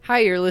Hi,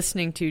 you're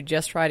listening to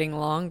Just Riding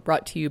Along,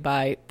 brought to you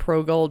by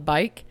Pro Gold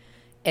Bike,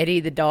 Eddie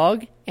the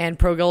Dog, and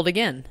Pro Gold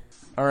again.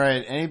 All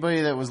right,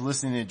 anybody that was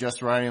listening to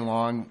Just Riding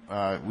Along,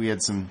 we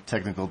had some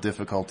technical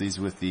difficulties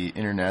with the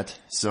internet.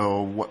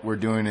 So what we're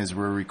doing is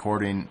we're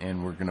recording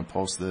and we're going to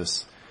post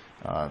this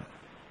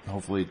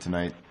hopefully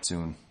tonight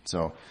soon.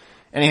 So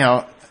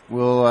anyhow,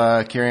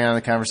 we'll carry on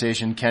the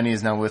conversation. Kenny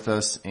is now with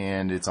us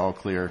and it's all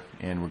clear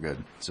and we're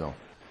good. So,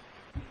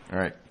 all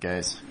right,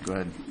 guys, go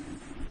ahead.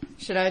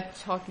 Should I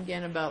talk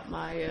again about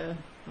my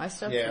my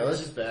stuff? Yeah,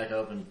 let's just back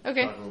up and talk a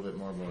little bit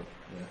more about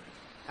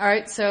All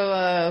right,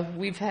 so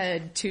we've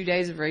had 2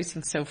 days of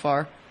racing so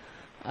far.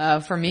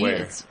 For me, Where?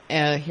 it's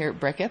here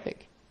at Breck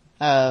Epic.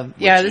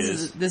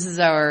 This is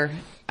our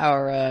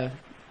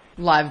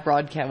live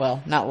broadcast.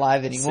 Well, not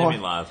live anymore.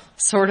 Semi-live.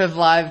 Sort of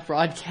live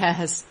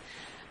broadcast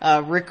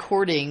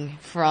recording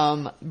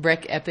from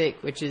Breck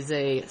Epic, which is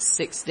a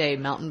 6-day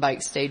mountain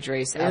bike stage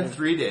race. And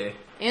 3-day.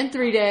 And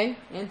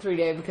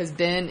 3-day, because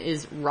Ben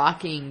is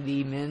rocking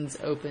the men's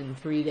open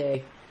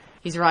 3-day.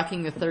 He's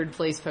rocking the third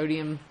place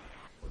podium.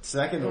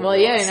 Second overall. Well,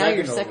 yeah, now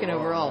you're second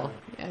overall.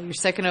 Yeah, you're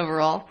second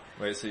overall.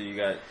 Wait, so you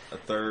got a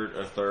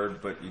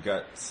third, but you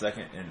got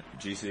second in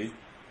GC?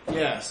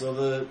 Yeah,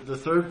 so the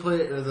third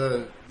place, or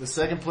the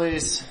second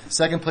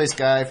place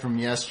guy from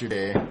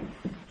yesterday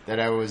that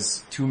I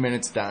was 2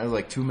 minutes down,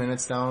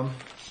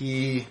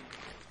 I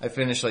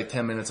finished like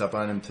 10 minutes up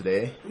on him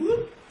today.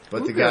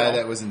 But the guy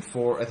that was in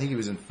I think he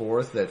was in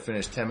fourth, that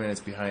finished 10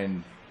 minutes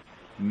behind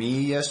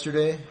me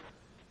yesterday,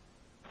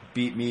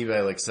 beat me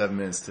by like 7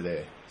 minutes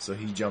today. So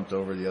he jumped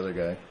over the other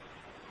guy.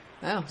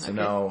 Oh, so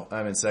now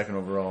I'm in second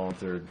overall and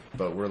third,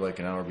 but we're like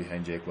an hour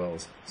behind Jake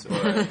Wells. So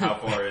how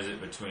far is it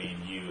between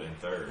you and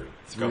third?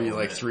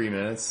 3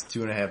 minutes,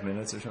 2.5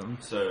 minutes or something.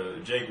 So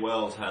Jake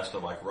Wells has to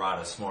like ride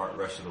a smart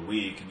rest of the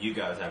week, and you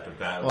guys have to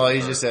battle. Well,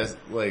 he just has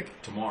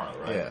like tomorrow,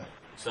 right? Yeah.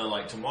 So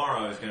like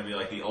tomorrow is going to be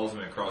like the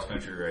ultimate cross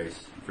country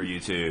race for you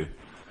two,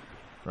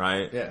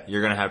 right? Yeah. You're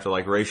going to have to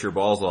like race your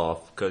balls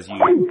off because you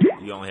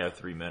only have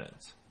 3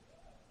 minutes.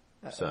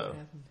 So.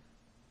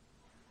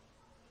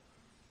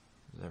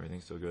 Is everything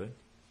still good?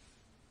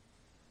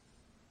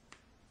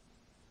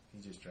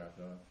 He just dropped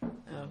off. Oh.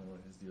 I don't know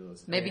what his deal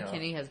is. Maybe Anyhow.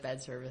 Kenny has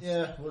bad service.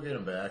 Yeah, we'll get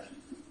him back.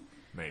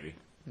 Maybe.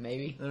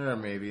 Maybe.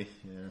 Maybe.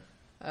 Yeah.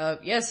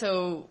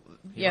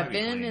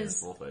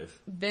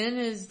 Ben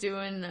is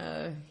doing,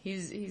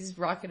 he's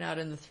rocking out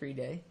in the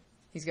 3-day.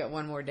 He's got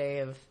one more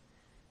day of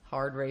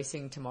hard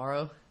racing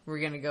tomorrow.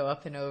 We're going to go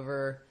up and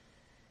over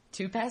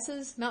 2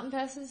 passes, mountain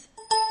passes.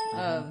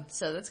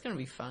 So that's going to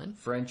be fun.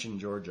 French in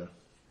Georgia.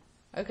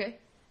 Okay.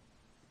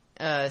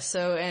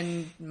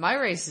 And my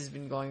race has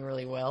been going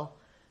really well.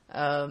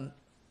 No,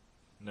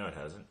 it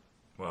hasn't.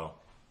 Well,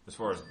 as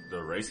far as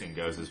the racing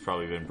goes, it's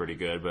probably been pretty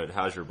good, but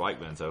how's your bike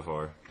been so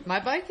far? My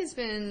bike has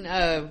been,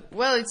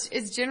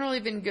 it's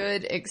generally been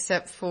good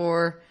except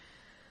for,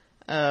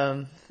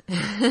 Kenny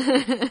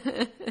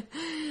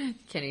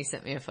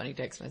sent me a funny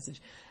text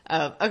message.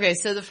 Okay,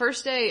 so the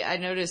first day I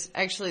noticed,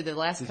 actually the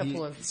last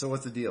So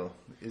what's the deal?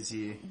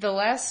 The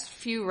last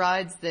few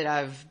rides that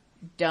I've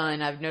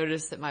done, I've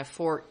noticed that my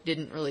fork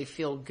didn't really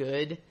feel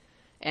good,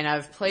 and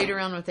I've played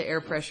around with the air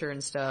pressure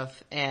and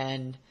stuff,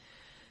 and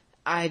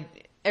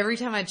every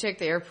time I check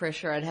the air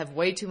pressure, I'd have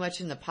way too much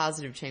in the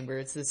positive chamber.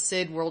 It's the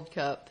SID World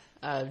Cup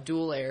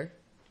dual air,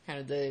 kind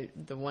of the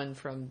one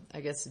from,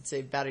 I guess it's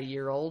about a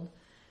year old,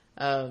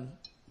 and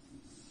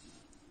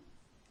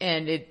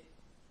it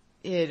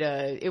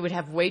would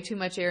have way too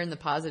much air in the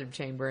positive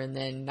chamber and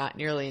then not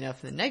nearly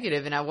enough in the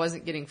negative, and I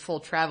wasn't getting full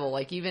travel.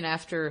 Like even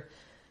after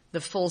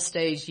the full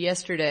stage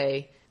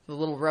yesterday, the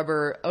little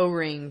rubber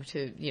O-ring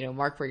to,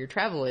 mark where your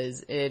travel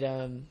is, it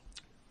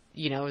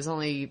was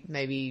only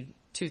maybe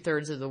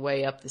 2/3 of the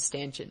way up the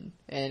stanchion.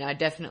 And I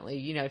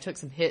definitely, took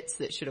some hits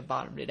that should have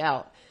bottomed it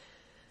out.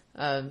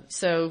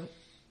 So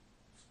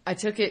I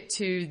took it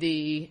to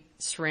the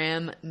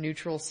SRAM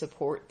neutral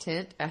support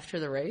tent after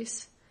the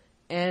race,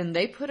 and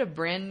they put a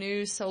brand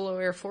new Solo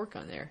Air fork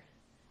on there.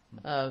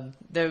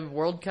 The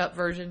World Cup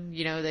version,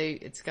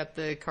 it's got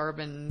the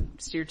carbon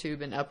steer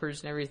tube and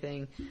uppers and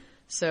everything.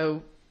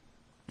 So,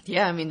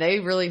 yeah, I mean, they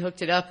really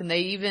hooked it up, and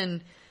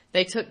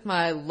they took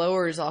my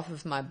lowers off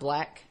of my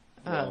black,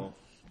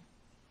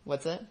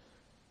 what's that?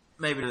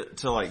 Maybe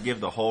to like give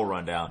the whole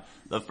rundown.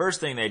 The first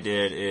thing they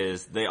did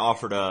is they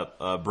offered up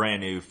a brand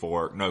new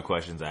fork, no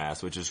questions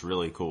asked, which is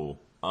really cool.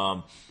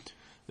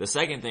 The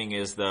second thing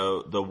is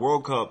though, the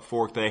World Cup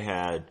fork they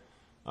had,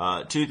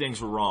 2 things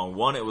were wrong.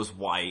 One, it was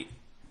white.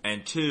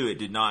 And 2, it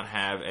did not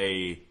have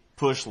a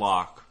push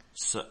lock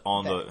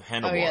on the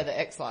handlebar. Oh yeah, the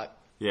X-Lock.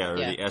 Yeah,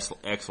 the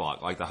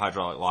X-Lock, like the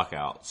hydraulic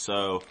lockout.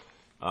 So,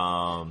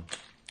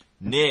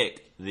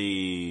 Nick,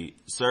 the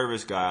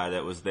service guy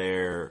that was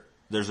there,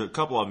 there's a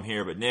couple of them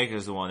here, but Nick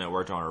is the one that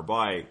worked on her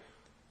bike.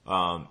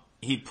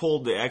 He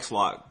pulled the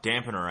X-Lock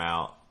dampener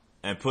out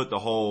and put the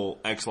whole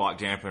X-Lock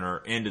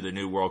dampener into the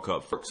new World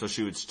Cup fork so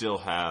she would still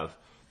have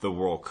the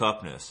World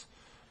Cupness.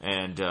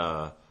 And,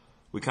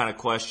 we kind of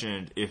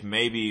questioned if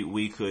maybe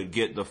we could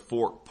get the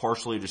fork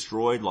partially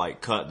destroyed,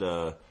 like cut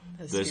the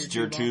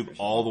steer tube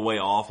all the way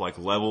off, like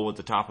level with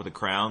the top of the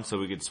crown, so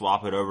we could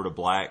swap it over to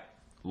black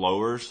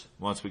lowers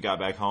once we got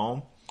back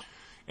home.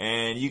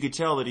 And you could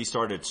tell that he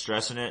started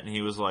stressing it, and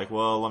he was like,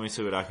 well, let me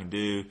see what I can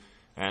do.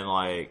 And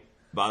like,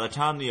 by the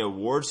time the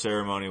award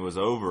ceremony was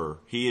over,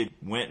 he had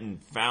went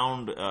and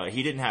found,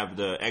 he didn't have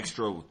the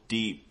extra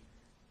deep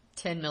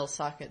 10 mil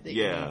socket that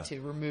you need to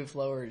remove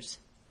lowers.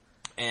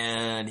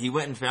 And he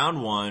went and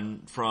found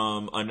one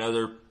from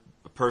another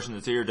person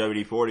that's here.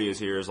 WD-40 is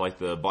here as like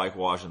the bike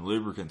wash and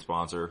lubricant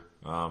sponsor.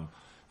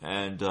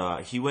 And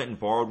he went and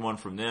borrowed one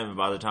from them. And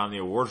by the time the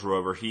awards were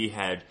over, he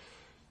had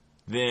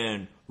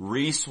then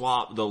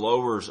re-swapped the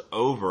lowers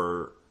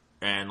over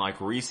and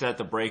like reset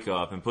the brake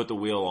up and put the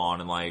wheel on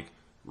and like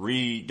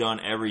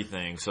redone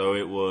everything. So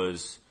it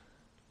was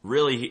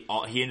really,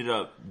 he ended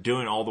up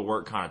doing all the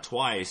work kind of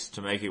twice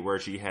to make it where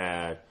she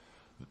had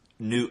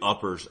new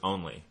uppers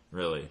only,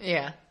 really.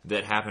 Yeah.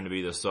 That happened to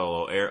be the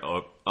solo air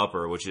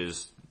upper, which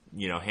is,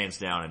 you know, hands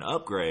down an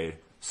upgrade.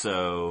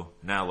 So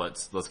now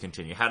let's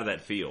continue. How did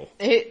that feel?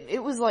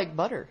 It was like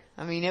butter.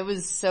 I mean, it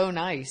was so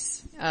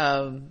nice.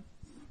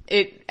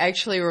 It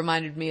actually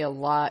reminded me a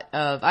lot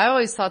of, I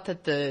always thought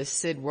that the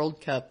SID World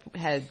Cup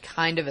had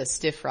kind of a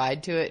stiff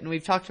ride to it. And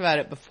we've talked about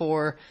it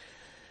before,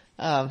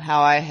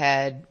 how I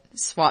had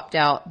swapped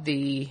out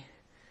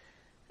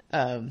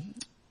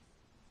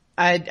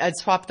I'd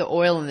swapped the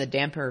oil in the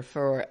damper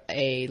for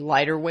a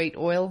lighter weight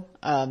oil.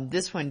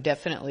 This one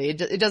definitely, it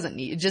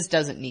just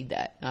doesn't need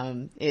that.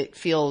 It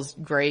feels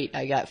great.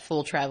 I got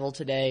full travel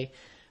today.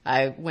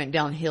 I went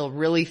downhill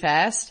really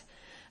fast.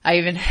 I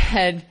even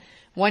had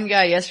one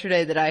guy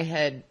yesterday that I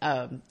had,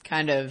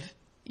 kind of,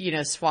 you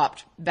know,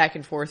 swapped back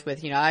and forth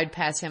with. You know, I'd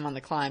pass him on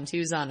the climbs. He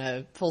was on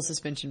a full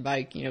suspension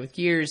bike, you know, with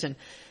gears. And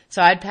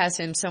so I'd pass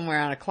him somewhere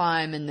on a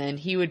climb, and then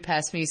he would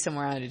pass me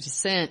somewhere on a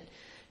descent.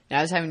 And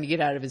I was having to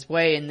get out of his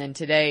way. And then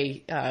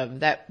today,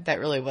 that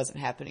really wasn't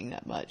happening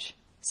that much.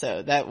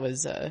 So that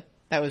was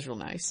real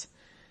nice.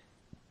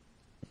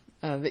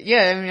 But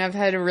yeah, I mean, I've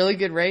had a really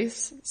good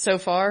race so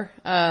far.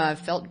 I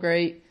felt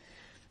great.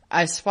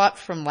 I swapped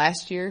from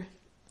last year.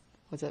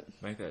 What's up?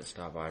 Make that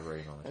stop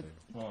vibrating on it too.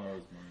 Oh, that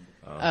was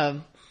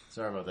mine.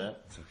 Sorry about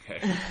that. It's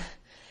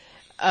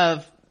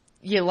okay.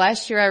 Yeah,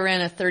 last year I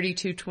ran a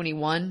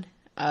 32:21,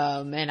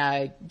 and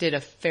I did a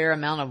fair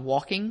amount of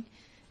walking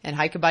and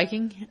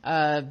hike-a-biking.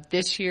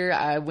 This year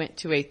I went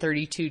to a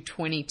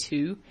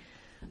 32:22.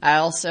 I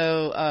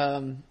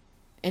also,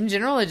 in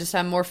general,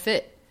 I'm more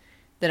fit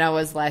than I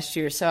was last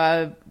year. So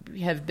I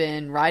have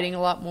been riding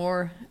a lot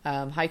more,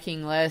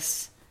 hiking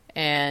less,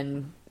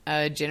 and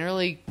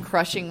generally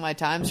crushing my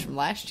times from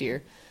last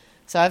year.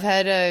 So I've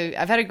had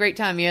a great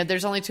time. Yeah,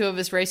 there's only two of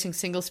us racing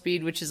single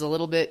speed, which is a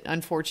little bit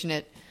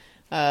unfortunate.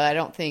 I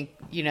don't think,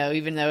 you know,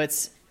 even though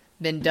it's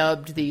been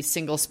dubbed the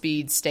single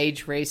speed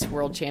stage race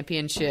world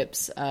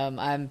championships,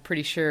 I'm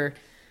pretty sure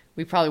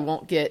we probably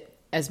won't get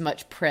as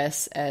much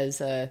press as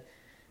the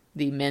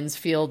men's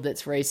field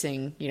that's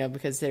racing, you know,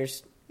 because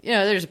there's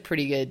a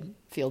pretty good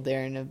field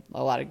there and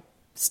a lot of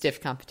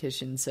stiff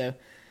competition. So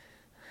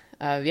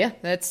yeah,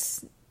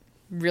 that's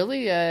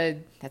really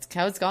that's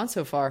how it's gone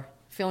so far.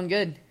 Feeling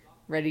good,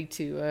 ready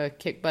to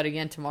kick butt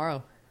again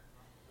tomorrow.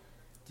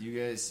 Do you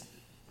guys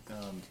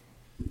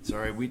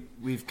sorry,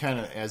 we've kind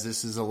of, as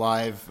this is a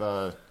live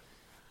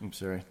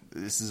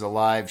this is a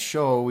live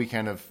show, we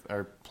kind of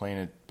are playing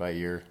it by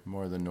ear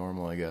more than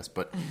normal, I guess.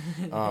 But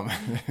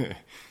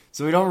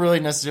so we don't really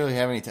necessarily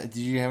have any.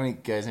 Do you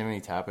guys have any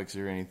topics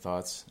or any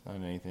thoughts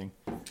on anything?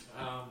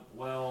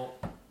 Well,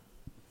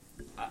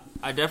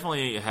 I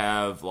definitely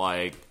have,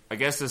 like, I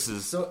guess this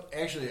is. So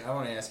actually, I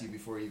want to ask you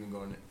before you even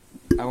go into.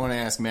 I want to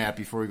ask Matt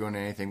before we go into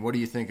anything. What do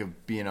you think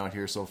of being out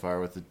here so far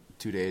with the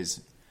 2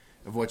 days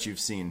of what you've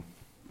seen?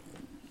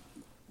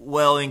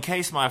 Well, in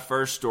case my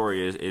first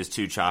story is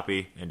too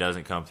choppy and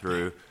doesn't come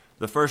through,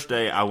 the first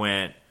day I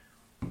went,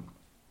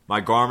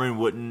 my Garmin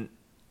wouldn't.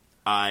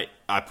 I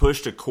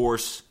pushed a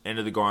course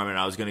into the Garmin.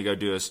 I was going to go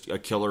do a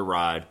killer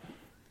ride.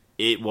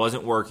 It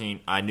wasn't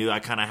working. I knew I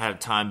kind of had a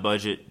time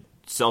budget,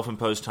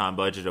 self-imposed time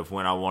budget of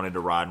when I wanted to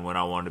ride and when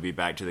I wanted to be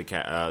back to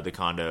the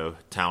condo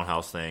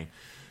townhouse thing.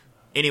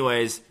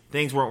 Anyways,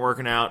 things weren't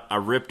working out. I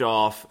ripped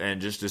off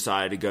and just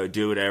decided to go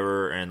do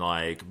whatever and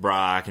like,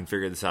 I can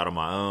figure this out on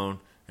my own.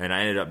 And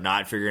I ended up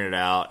not figuring it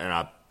out, and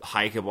I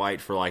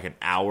hike-a-biked for like an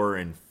hour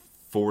and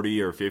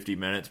 40 or 50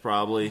 minutes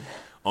probably,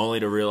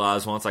 only to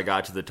realize once I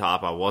got to the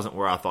top I wasn't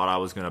where I thought I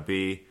was going to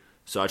be.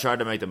 So I tried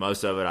to make the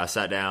most of it. I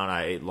sat down,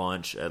 I ate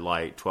lunch at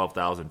like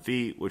 12,000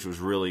 feet, which was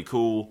really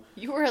cool.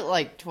 You were at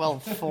like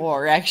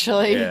 12.4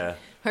 actually. Yeah.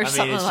 Or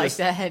something like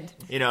that.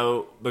 You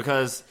know,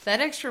 because that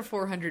extra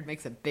 400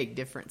 makes a big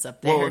difference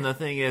up there. Well, and the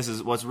thing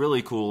is what's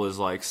really cool is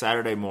like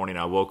Saturday morning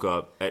I woke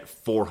up at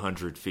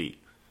 400 feet.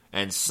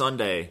 And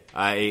Sunday,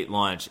 I ate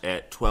lunch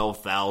at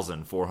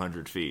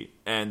 12,400 feet.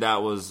 And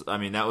that was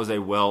a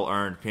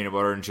well-earned peanut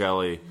butter and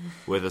jelly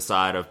with a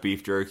side of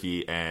beef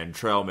jerky and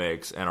trail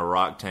mix and a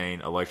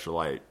Roctane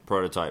electrolyte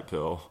prototype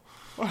pill.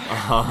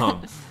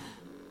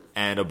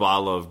 and a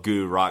bottle of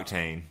Goo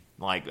Roctane.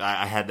 Like,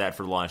 I had that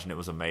for lunch, and it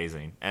was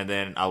amazing. And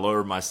then I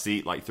lowered my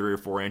seat like 3 or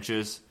 4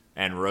 inches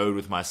and rode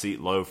with my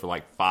seat low for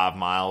like 5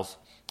 miles.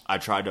 I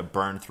tried to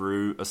burn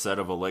through a set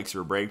of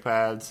Elixir brake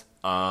pads.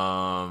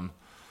 Didn't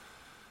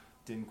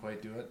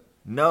quite do it?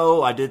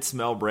 No, I did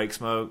smell brake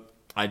smoke.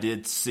 I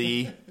did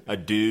see a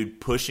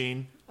dude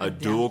pushing a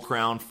dual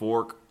crown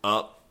fork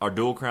up, or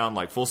dual crown,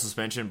 like full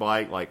suspension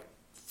bike, like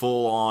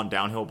full on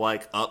downhill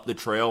bike up the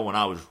trail when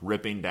I was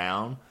ripping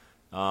down.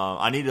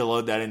 I need to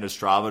load that into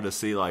Strava to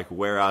see like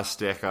where I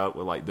stack up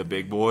with like the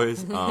big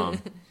boys.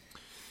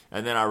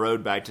 And then I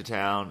rode back to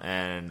town,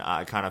 and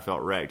I kind of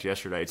felt wrecked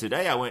yesterday.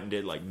 Today I went and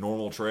did like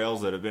normal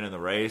trails that have been in the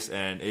race,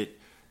 and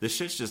this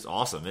shit's just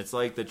awesome. It's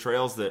like the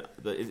trails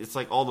it's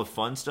like all the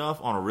fun stuff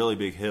on a really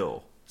big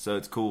hill. So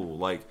it's cool.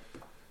 Like,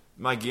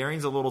 my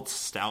gearing's a little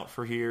stout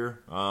for here.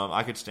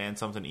 I could stand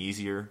something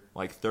easier,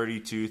 like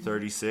 32,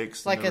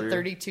 36. Like a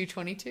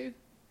 32-22?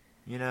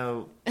 You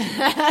know,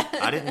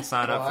 I didn't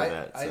sign up for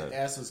that. I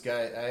asked this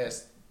guy, I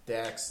asked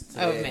Dax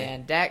today. Oh,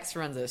 man. Dax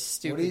runs a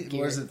stupid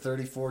gear. What is it,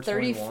 34-21?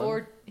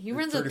 34. He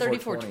runs a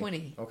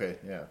 34-20. Okay,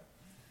 yeah.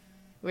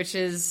 Which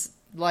is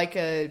like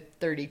a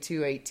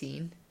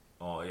 32-18.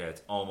 Oh, yeah,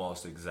 it's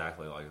almost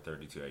exactly like a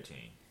 32-18.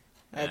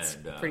 That's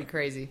pretty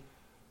crazy.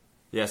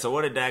 Yeah, so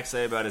what did Dax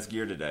say about his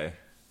gear today?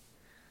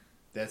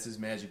 That's his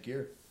magic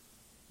gear.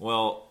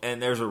 Well,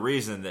 and there's a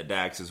reason that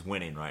Dax is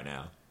winning right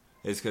now.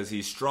 It's because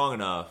he's strong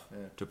enough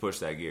to push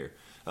that gear.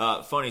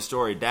 Funny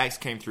story, Dax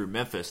came through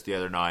Memphis the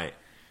other night,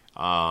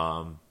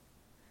 and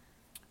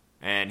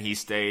he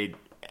stayed.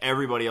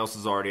 Everybody else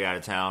was already out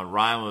of town.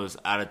 Ryan was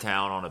out of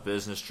town on a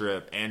business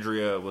trip.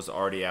 Andrea was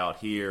already out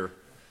here.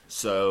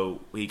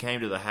 So he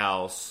came to the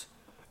house,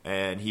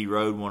 and he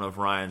rode one of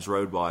Ryan's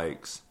road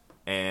bikes,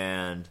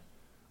 and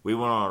we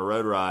went on a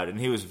road ride, and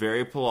he was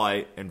very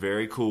polite and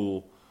very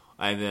cool,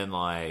 and then,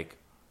 like,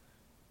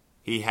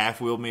 he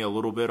half-wheeled me a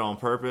little bit on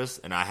purpose,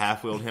 and I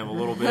half-wheeled him a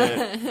little bit,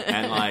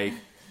 and, like,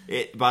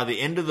 by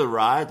the end of the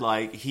ride,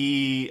 like,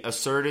 he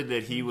asserted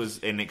that he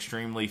was an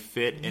extremely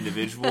fit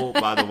individual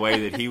by the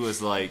way that he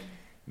was, like,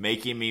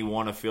 making me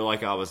want to feel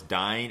like I was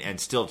dying and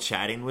still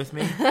chatting with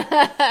me.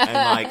 And,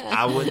 like,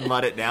 I wouldn't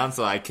let it down,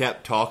 so I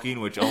kept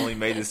talking, which only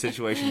made the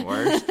situation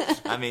worse.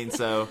 I mean,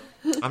 so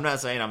I'm not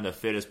saying I'm the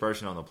fittest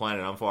person on the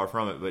planet. I'm far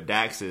from it. But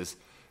Dax is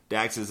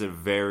a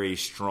very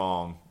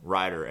strong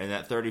rider. And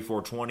that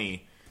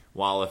 34-20,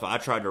 while if I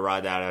tried to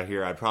ride that out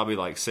here, I'd probably,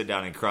 like, sit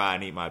down and cry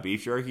and eat my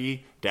beef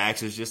jerky.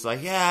 Dax is just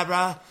like, yeah,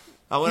 bro,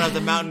 I went up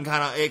the mountain,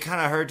 it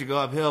kind of hurt to go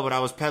uphill, but I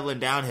was pedaling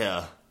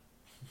downhill.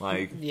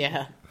 Like,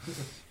 yeah.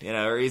 You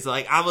know, or he's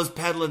like, I was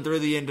pedaling through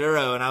the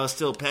enduro and I was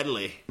still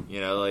pedaling. You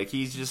know, like,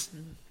 he's just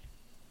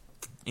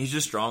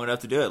strong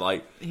enough to do it.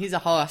 Like, he's a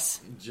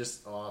hoss.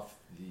 Just off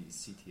the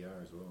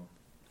CTR as well.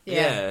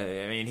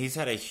 Yeah, I mean, he's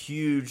had a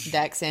huge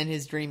Dax and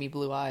his dreamy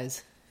blue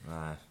eyes.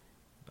 I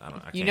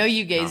you know,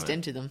 you gazed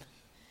into them.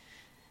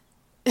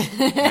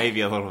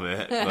 Maybe a little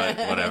bit, but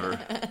whatever.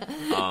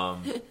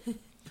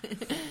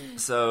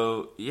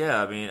 So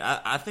yeah, I mean,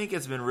 I think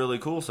it's been really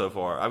cool so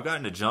far. I've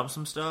gotten to jump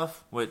some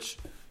stuff, which,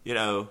 you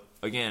know,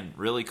 again,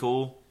 really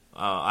cool.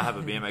 I have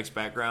a BMX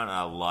background, and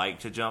I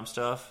like to jump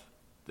stuff,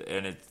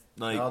 and it's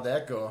like, how'd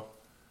that go?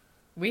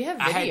 We have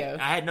video.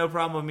 I had no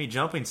problem with me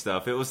jumping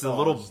stuff. It was the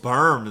little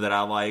berm that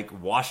I,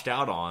 like, washed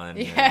out on.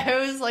 Yeah,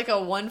 it was like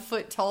a 1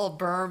 foot tall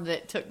berm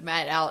that took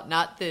Matt out,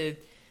 not the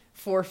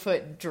 4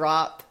 foot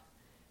drop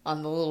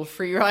on the little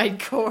free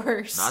ride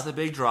course. Not the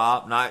big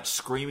drop, not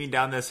screaming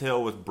down this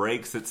hill with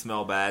brakes that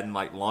smell bad and,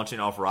 like,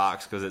 launching off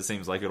rocks because it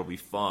seems like it'll be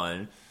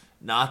fun.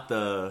 Not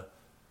the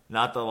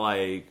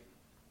like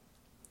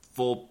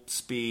full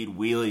speed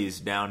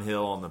wheelies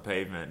downhill on the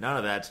pavement. None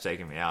of that's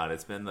taken me out.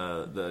 It's been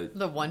the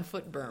 1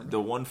 foot berm. The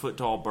 1 foot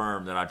tall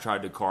berm that I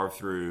tried to carve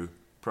through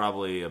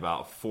probably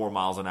about 4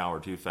 miles an hour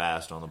too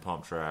fast on the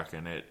pump track,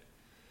 and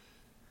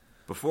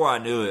before I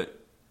knew it,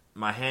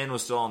 my hand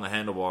was still on the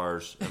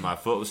handlebars and my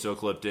foot was still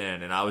clipped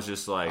in, and I was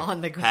just like,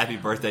 on the ground. Happy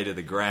birthday to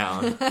the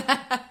ground.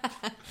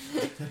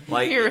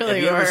 Like, you really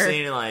have you ever were.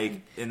 seen,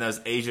 like, in those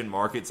Asian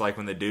markets, like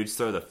when the dudes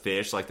throw the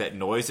fish, like that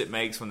noise it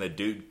makes when the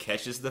dude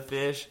catches the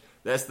fish?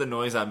 That's the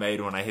noise I made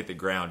when I hit the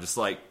ground, just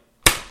like...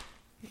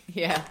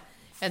 Yeah,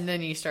 and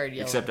then you started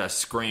yelling. Except I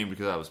screamed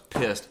because I was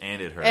pissed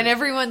and it hurt. And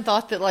everyone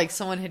thought that, like,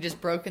 someone had just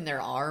broken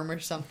their arm or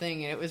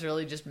something, and it was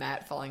really just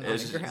Matt falling on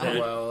the ground.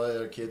 While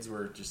other kids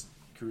were just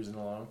cruising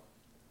along.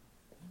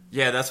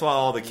 Yeah, that's why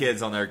all the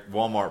kids on their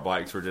Walmart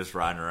bikes were just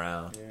riding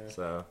around. Yeah.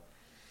 So...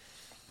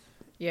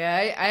 Yeah,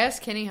 I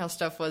asked Kenny how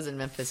stuff was in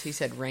Memphis. He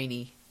said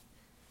rainy.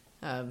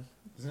 Isn't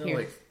it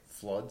like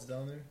floods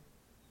down there?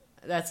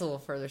 That's a little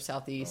further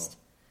southeast. Oh.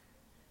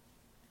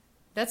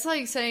 That's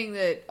like saying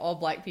that all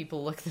black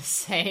people look the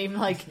same.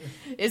 Like,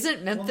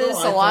 isn't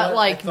Memphis a lot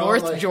like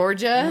North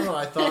Georgia? No,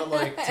 I thought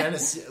like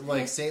Tennessee,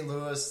 like St.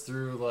 Louis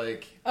through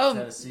like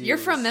Tennessee. You're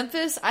from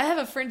Memphis? I have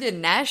a friend in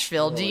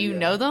Nashville. Do you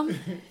know them?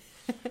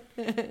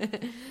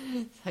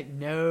 It's like,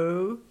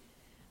 no.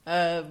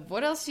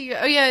 What else do you...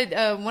 Oh,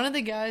 yeah, one of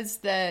the guys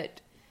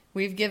that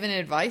we've given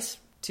advice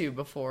to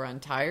before on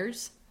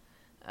tires,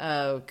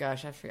 Oh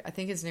gosh, I forget. I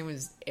think his name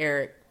was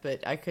Eric,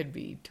 but I could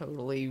be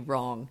totally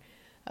wrong.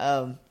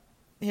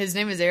 His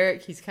name is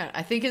Eric.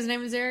 I think his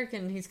name is Eric,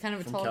 and he's kind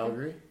of a From tall guy.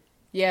 Calgary?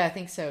 Yeah, I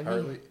think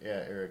so.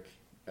 Eric.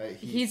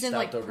 He's in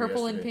like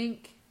purple and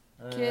pink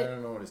kit. I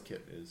don't know what his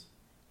kit is.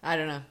 I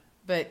don't know,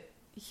 but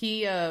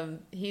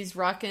he's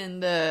rocking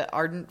the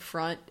Ardent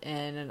front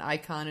and an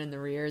icon in the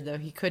rear, though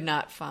he could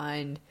not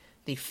find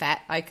the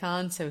fat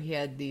icon, so he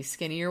had the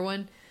skinnier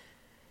one.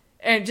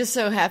 And it just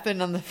so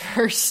happened on the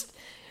first,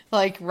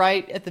 like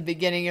right at the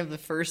beginning of the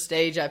first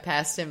stage, I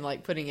passed him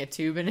like putting a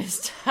tube in his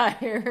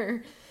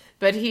tire.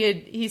 But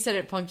he said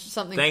it punctured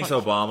something. Thanks,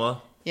 Obama.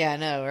 Yeah, I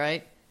know,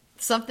 right?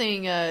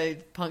 Something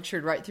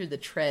punctured right through the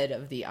tread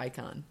of the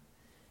icon,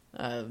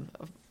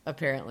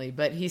 apparently.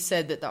 But he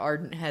said that the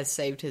Ardent has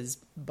saved his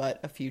butt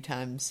a few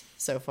times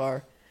so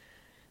far.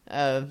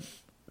 Yeah,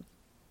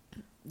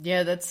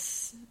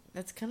 that's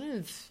kind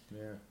of...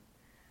 Yeah.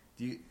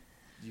 Do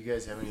you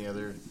guys have any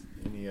other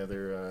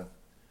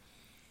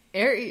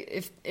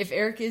Eric, if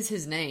Eric is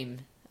his name,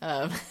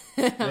 Yeah.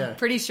 I'm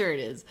pretty sure it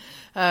is.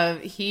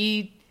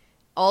 He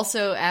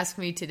also asked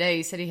me today,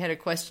 he said he had a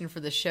question for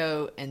the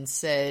show and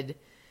said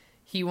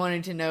he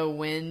wanted to know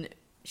when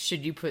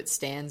should you put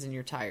stands in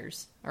your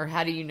tires? Or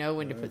how do you know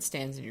when to put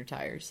stands in your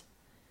tires?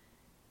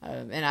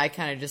 And I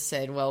kind of just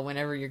said, well,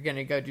 whenever you're going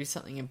to go do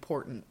something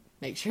important,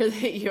 make sure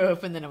that you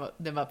open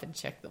them up and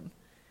check them.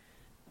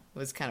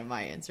 Was kind of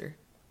my answer.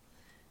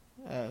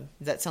 Does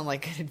that sound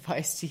like good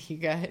advice to you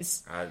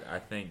guys? I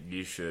think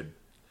you should.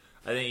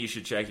 I think you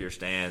should check your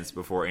stands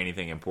before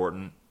anything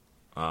important,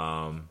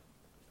 and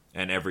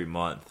every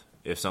month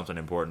if something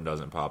important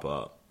doesn't pop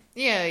up.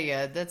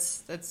 Yeah.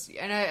 That's.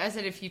 And I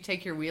said if you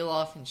take your wheel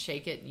off and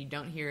shake it and you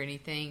don't hear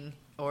anything,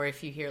 or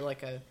if you hear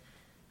like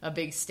a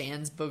big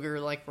stands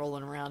booger like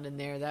rolling around in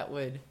there, that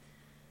would.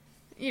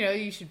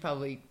 You should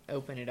probably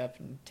open it up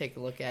and take a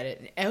look at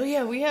it. Oh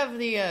yeah, we have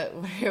the.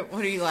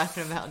 What are you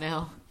laughing about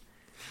now?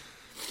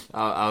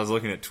 I was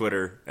looking at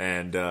Twitter,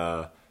 and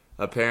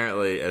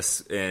apparently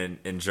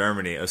in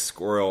Germany, a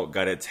squirrel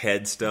got its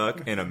head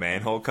stuck in a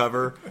manhole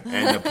cover,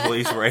 and the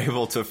police were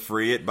able to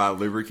free it by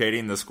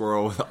lubricating the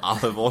squirrel with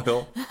olive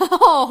oil.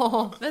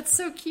 Oh, that's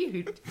so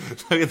cute.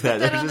 Look at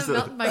that. Put that on the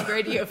Mountain Bike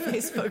Radio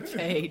Facebook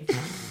page.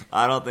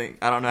 I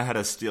don't know how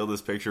to steal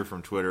this picture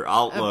from Twitter.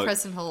 Look.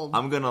 Press and hold.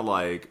 I'm gonna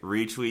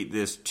retweet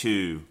this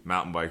to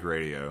Mountain Bike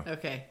Radio.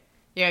 Okay.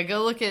 Yeah,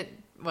 go look at.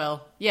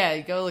 Well, yeah,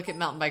 go look at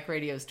Mountain Bike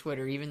Radio's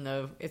Twitter, even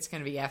though it's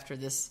going to be after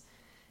this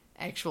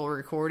actual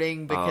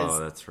recording, because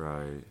that's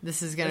right.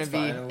 This is going to be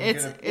fine.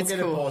 it's We'll get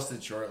cool. it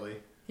posted shortly.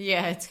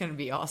 Yeah, it's going to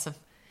be awesome.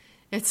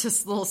 It's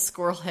this little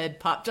squirrel head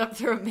popped up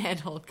through a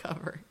manhole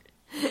cover.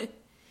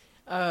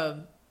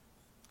 What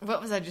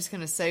was I just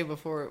going to say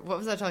before? What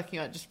was I talking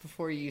about just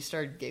before you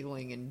started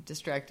giggling and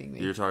distracting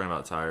me? You're talking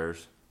about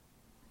tires.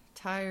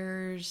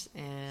 Tires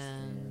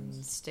and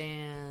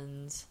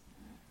stands.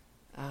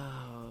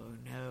 Oh,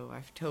 no.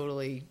 I've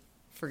totally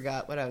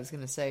forgot what I was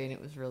going to say, and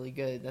it was really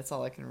good. That's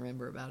all I can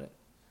remember about it.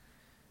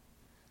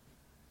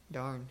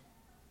 Darn.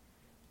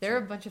 There are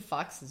a bunch of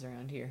foxes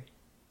around here.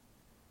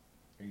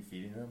 Are you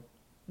feeding them?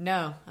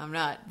 No, I'm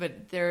not.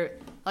 But they're...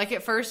 Like,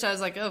 at first, I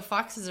was like, oh,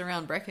 foxes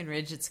around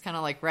Breckenridge. It's kind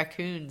of like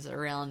raccoons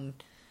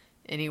around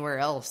anywhere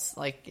else,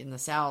 like in the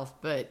south.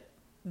 But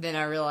then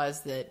I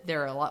realized that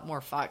there are a lot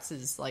more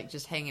foxes, like,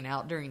 just hanging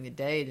out during the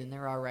day than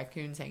there are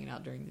raccoons hanging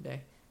out during the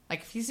day.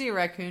 Like, if you see a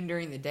raccoon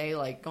during the day,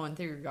 like, going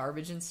through your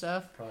garbage and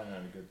stuff... Probably not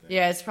a good thing.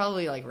 Yeah, it's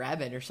probably, like,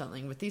 rabbit or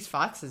something. But these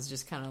foxes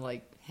just kind of,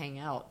 like, hang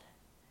out.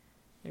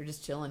 They're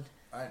just chilling.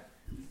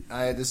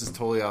 This is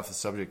totally off the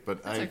subject,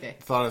 but That's I okay.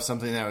 thought of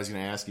something that I was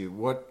going to ask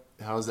you.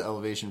 How's the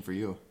elevation for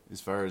you? As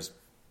far as,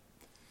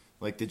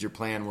 like, did your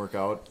plan work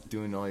out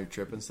doing all your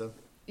trip and stuff?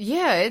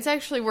 Yeah, it's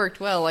actually worked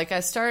well. Like, I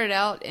started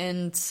out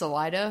in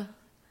Salida,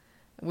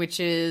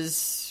 which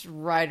is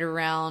right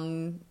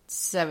around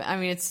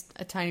it's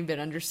a tiny bit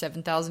under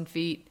 7,000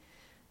 feet.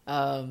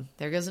 There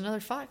goes another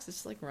fox.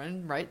 It's like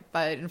running right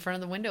in front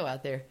of the window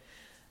out there.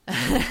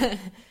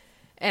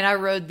 And I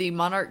rode the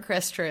Monarch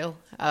Crest Trail.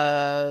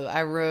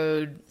 I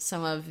rode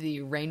some of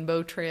the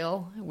Rainbow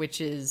Trail,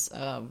 which is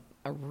a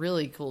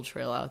really cool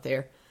trail out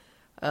there.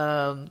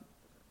 What's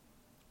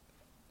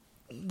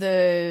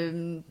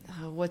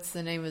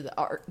the name of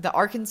the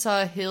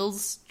Arkansas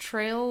Hills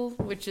Trail,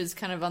 which is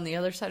kind of on the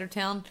other side of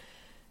town.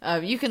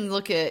 You can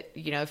look at,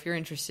 if you're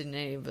interested in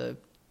any of the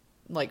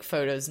like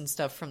photos and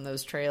stuff from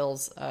those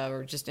trails,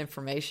 or just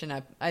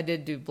information. I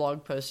did do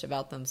blog posts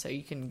about them, so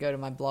you can go to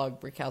my blog,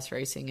 Brickhouse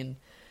Racing, and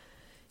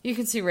you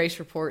can see race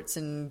reports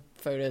and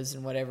photos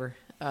and whatever.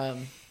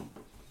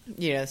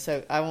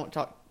 So I won't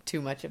talk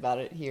too much about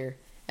it here.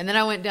 And then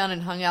I went down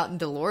and hung out in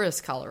Dolores,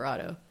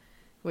 Colorado,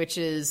 which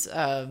is...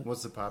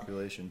 What's the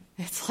population?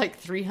 It's like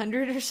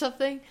 300 or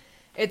something.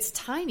 It's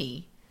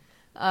tiny.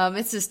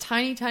 It's this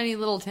tiny, tiny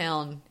little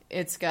town.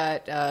 It's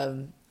got...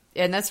 and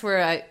that's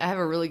where I have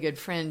a really good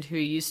friend who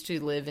used to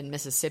live in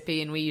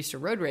Mississippi, and we used to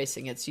road race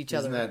against each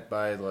other. Isn't that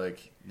by,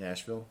 like,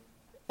 Nashville?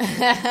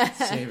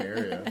 Same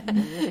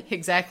area.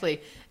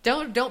 Exactly.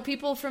 Don't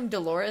people from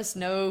Dolores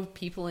know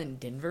people in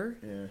Denver?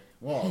 Yeah.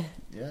 Well,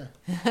 yeah.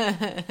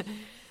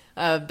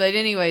 But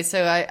anyway,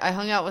 so I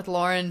hung out with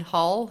Lauren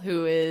Hall,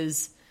 who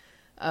is,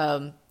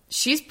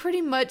 she's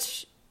pretty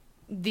much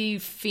the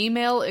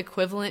female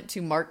equivalent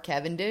to Mark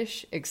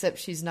Cavendish, except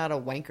she's not a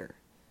wanker.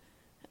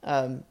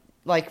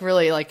 Like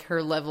really, like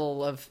her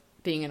level of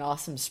being an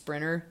awesome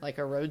sprinter, like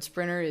a road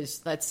sprinter,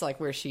 that's like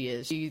where she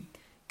is. She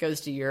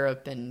goes to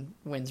Europe and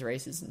wins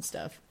races and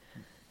stuff.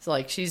 So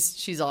like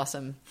she's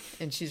awesome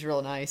and she's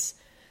real nice.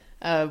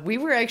 We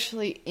were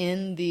actually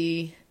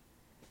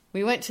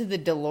we went to the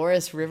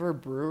Dolores River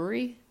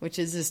Brewery, which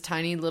is this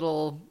tiny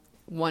little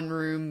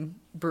one-room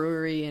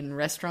brewery and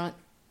restaurant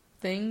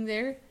thing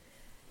there.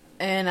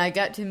 And I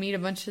got to meet a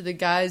bunch of the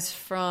guys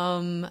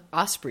from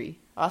Osprey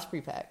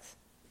Packs.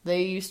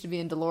 They used to be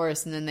in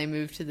Dolores, and then they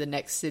moved to the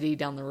next city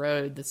down the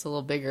road that's a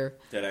little bigger.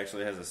 That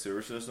actually has a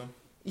sewer system?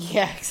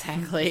 Yeah,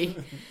 exactly.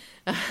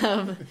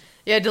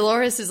 Yeah,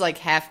 Dolores is like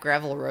half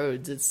gravel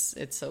roads.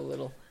 It's so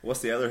little.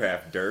 What's the other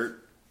half?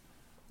 Dirt?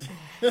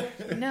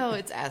 No,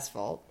 it's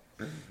asphalt.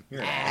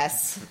 Yeah.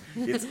 Ass.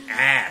 It's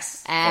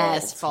ass.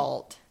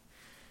 Asphalt.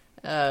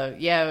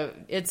 Yeah,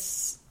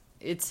 it's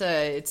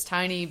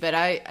tiny,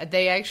 but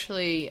they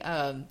actually,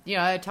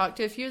 I talked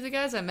to a few of the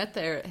guys. I met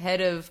their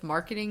head of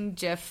marketing,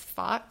 Jeff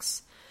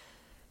Fox,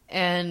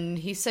 and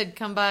he said,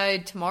 come by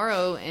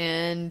tomorrow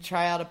and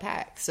try out a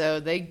pack. So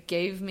they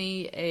gave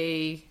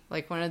me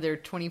one of their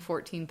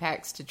 2014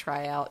 packs to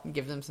try out and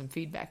give them some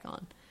feedback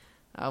on,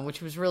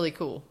 which was really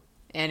cool.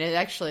 And it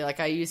actually,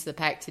 I used the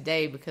pack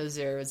today because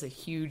there was a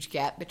huge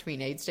gap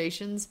between aid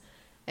stations,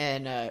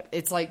 and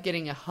it's like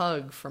getting a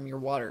hug from your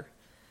water.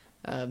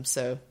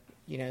 So,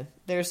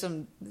 there's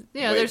some,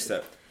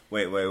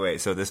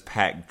 Wait. So this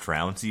pack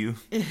drowns you?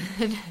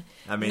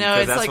 I mean, No, because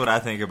it's that's like- what I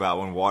think about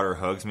when water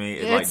hugs me.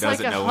 It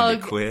doesn't know when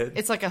to quit.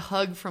 It's like a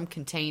hug from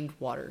contained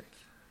water.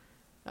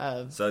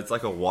 So it's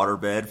like a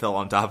waterbed fell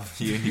on top of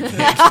you and you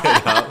can't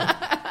get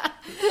up.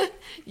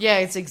 Yeah,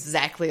 it's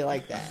exactly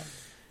like that.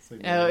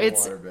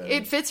 It's like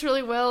It fits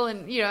really well,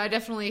 and I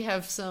definitely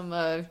have some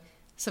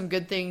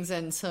good things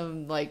and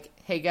some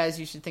hey guys,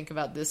 you should think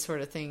about this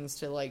sort of things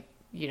to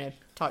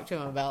talk to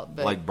them about.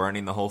 But Like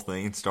burning the whole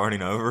thing and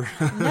starting over?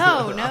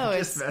 no,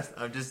 you're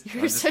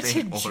such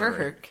a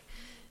jerk.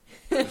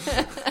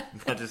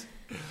 It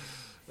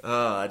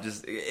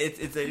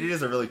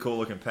is a really cool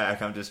looking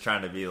pack. I'm just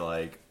trying to be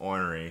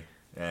ornery,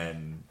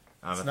 and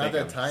It's not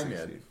that time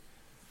yet.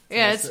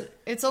 Yeah,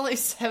 it's only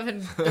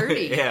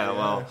 7:30. Yeah,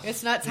 well,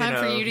 It's not time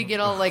for you to get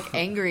all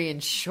angry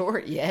and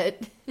short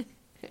yet.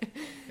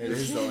 It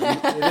is though.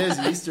 It is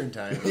Eastern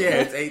time.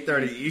 yeah, it's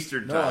 8:30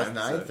 Eastern No, time.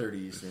 it's 9:30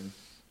 Eastern.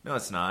 No,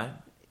 it's not.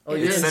 Oh,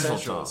 It's you're in Central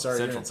Central. time. Sorry,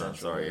 Central you're in time.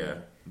 Central. Sorry, yeah.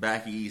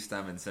 Back east,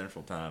 I'm in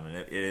Central time, and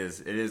it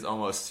is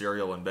almost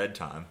cereal and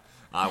bedtime.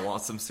 I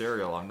want some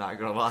cereal. I'm not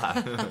gonna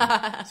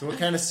lie. So what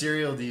kind of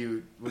cereal do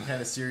you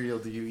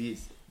eat?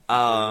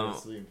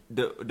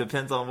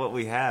 Depends on what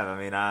we have. I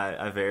mean,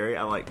 I vary.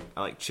 I like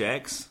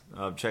Chex.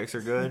 Chex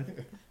are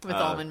good With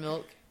almond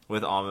milk.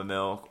 with almond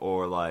milk,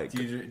 or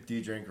Do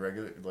you drink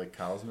regular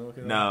cow's milk?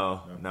 At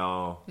no.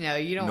 No,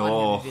 you don't No.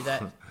 want him to do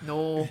that.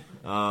 No.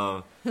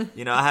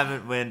 I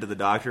haven't been to the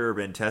doctor or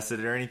been tested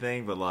or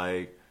anything, but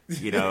I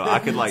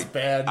could It's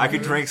bad I could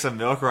news. drink some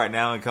milk right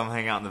now and come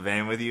hang out in the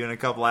van with you in a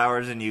couple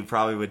hours, and you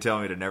probably would tell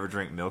me to never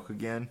drink milk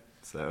again.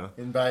 So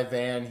And by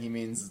van, he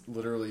means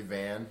literally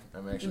van.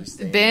 I'm actually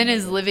staying. Ben in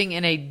is the- living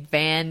in a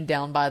van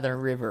down by the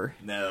river.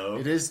 no,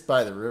 It is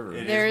by the river.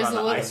 It There is is by a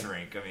the little- ice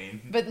rink. I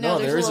mean, But No,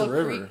 there's there is a a little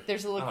river. creek.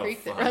 There's a little Oh,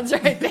 creek that fuck. runs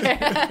right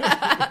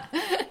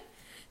there.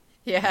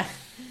 Yeah.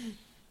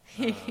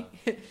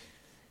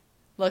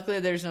 Luckily,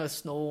 there's no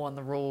snow on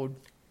the road.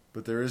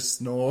 But there is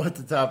snow at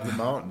the top of the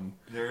mountain.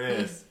 there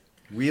is.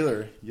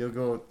 Wheeler, you'll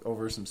go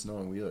over some snow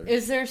in Wheeler.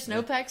 Is there a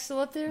snowpack still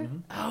up there?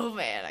 Oh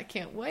man, I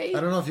can't wait.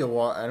 I don't know if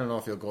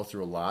you'll go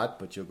through a lot,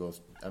 but you'll go.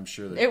 I'm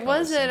sure there's It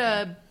was probably at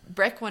something.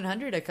 Breck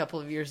 100 a couple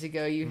of years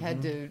ago. You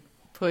had to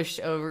push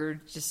over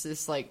just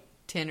this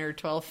 10 or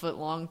 12 foot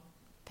long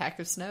pack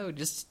of snow,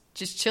 just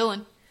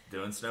chilling,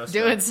 Doing snow stuff.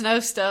 doing snow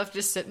stuff,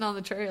 just sitting on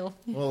the trail.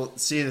 Well,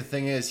 see, the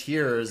thing is,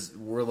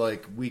 we're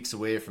weeks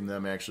away from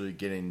them actually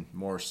getting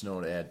more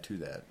snow to add to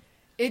that.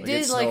 It Like,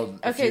 did it snowed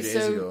a few days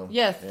ago.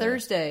 Yeah.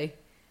 Thursday.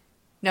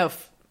 No,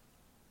 Pikes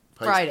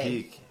Friday.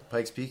 Peak.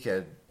 Pikes Peak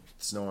had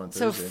snow on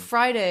so Thursday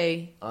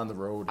Friday on the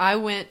road. I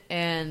went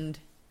and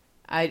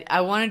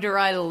I wanted to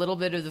ride a little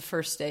bit of the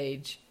first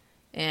stage,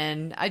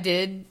 and I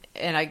did,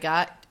 and I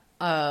got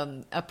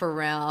up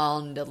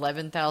around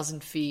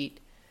 11,000 feet,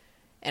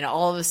 and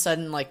all of a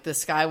sudden, the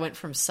sky went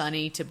from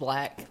sunny to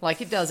black,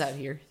 like it does out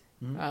here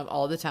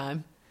all the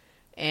time,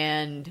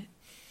 and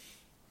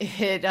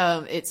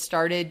it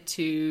started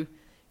to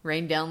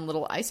rain down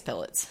little ice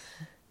pellets,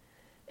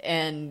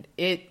 and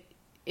it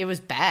was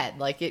bad.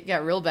 It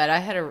got real bad. I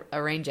had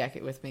a rain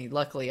jacket with me.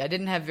 Luckily, I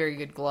didn't have very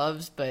good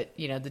gloves, but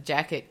the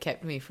jacket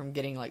kept me from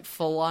getting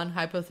full on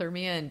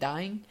hypothermia and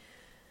dying.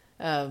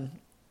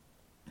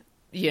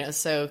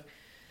 So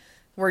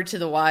word to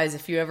the wise: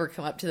 if you ever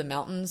come up to the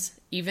mountains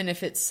even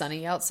if it's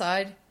sunny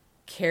outside,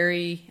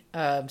 carry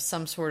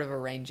some sort of a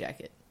rain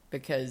jacket,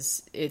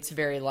 because it's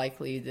very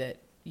likely that,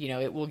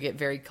 it will get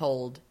very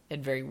cold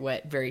and very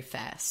wet very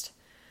fast.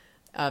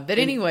 But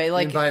anyway,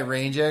 and by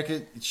rain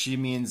jacket, she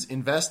means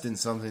invest in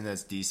something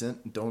that's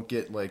decent. Don't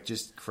get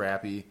just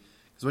crappy.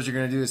 Because what you're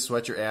going to do is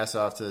sweat your ass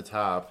off to the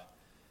top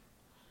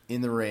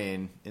in the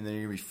rain, and then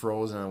you're going to be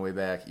frozen on the way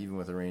back, even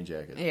with a rain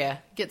jacket. Yeah,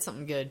 get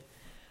something good.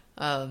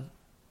 I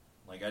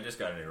just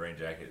got a new rain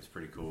jacket. It's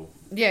pretty cool.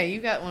 Yeah,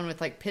 you got one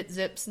with pit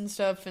zips and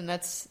stuff, and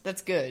that's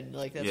good.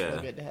 That's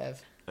really good to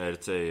have.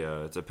 It's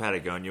a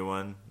Patagonia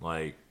one.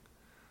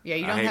 Yeah,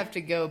 you don't have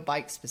to go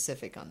bike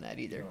specific on that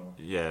either.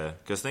 Yeah,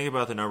 because think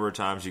about the number of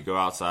times you go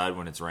outside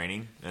when it's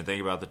raining, and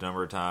think about the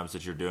number of times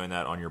that you're doing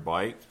that on your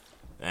bike.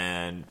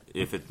 And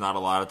if it's not a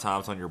lot of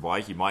times on your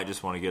bike, you might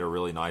just want to get a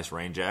really nice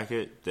rain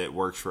jacket that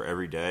works for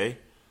every day,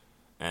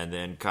 and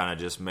then kind of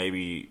just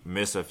maybe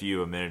miss a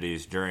few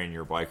amenities during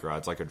your bike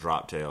rides, like a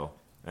drop tail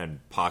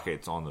and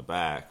pockets on the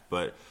back.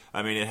 But,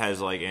 it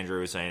has, like Andrew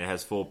was saying, it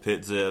has full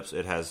pit zips.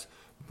 It has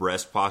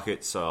breast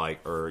pockets, so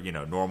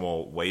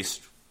normal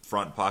waist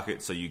front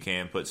pocket, so you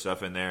can put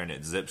stuff in there, and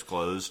it zips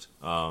closed.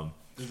 Does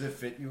it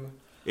fit you?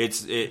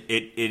 It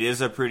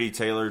is a pretty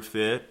tailored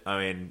fit.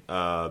 Patagonia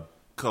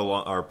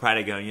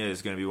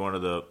is going to be one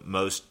of the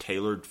most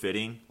tailored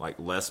fitting,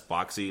 less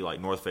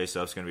boxy. North Face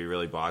stuff's going to be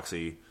really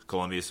boxy.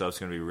 Columbia stuff's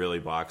going to be really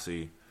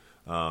boxy.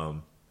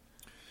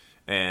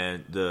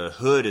 And the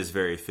hood is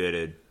very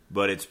fitted,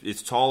 but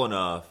it's tall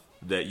enough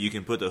that you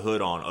can put the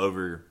hood on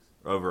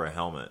over a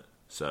helmet.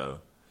 So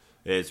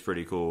it's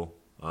pretty cool.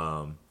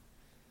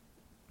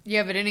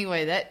 Yeah, but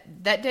anyway,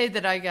 that day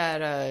that I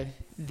got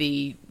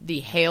the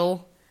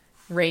hail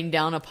rained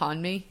down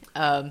upon me.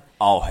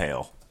 All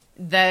hail.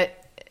 That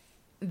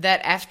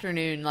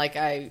afternoon,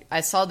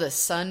 I saw the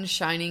sun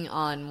shining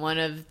on one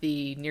of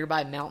the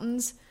nearby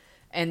mountains,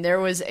 and there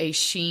was a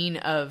sheen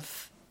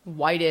of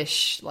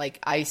whitish,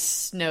 ice,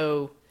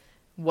 snow,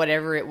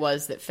 whatever it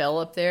was that fell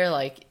up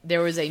there.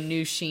 There was a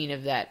new sheen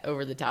of that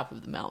over the top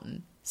of the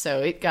mountain.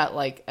 So it got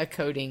a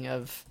coating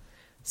of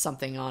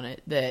something on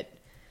it that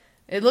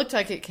it looked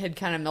like it had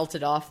kind of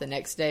melted off the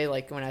next day,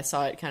 when I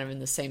saw it kind of in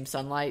the same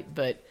sunlight.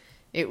 But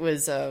it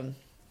was, that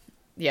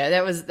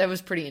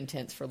was pretty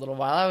intense for a little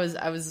while.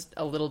 I was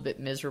a little bit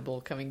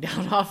miserable coming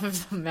down off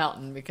of the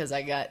mountain because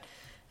I got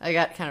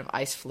kind of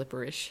ice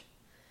flipperish.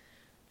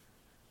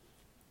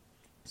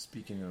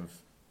 Speaking of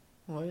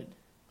what?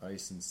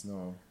 Ice and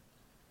snow.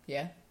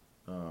 Yeah.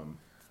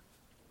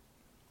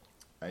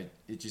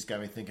 It just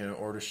got me thinking of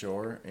Ore to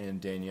Shore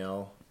and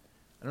Danielle.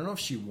 I don't know if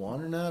she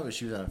won or not, but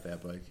she was on a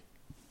fat bike.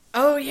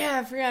 Oh yeah,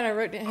 I forgot I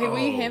wrote down. Hey, will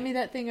you hand me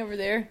that thing over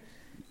there?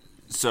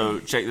 So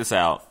check this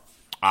out.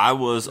 I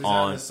was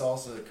on the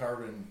salsa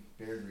carbon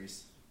bear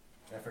grease.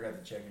 I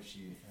forgot to check how she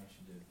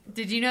did.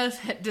 Did you know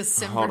that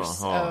December?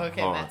 Hold on.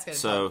 Matt's gonna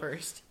talk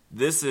first.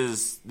 This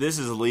is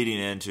leading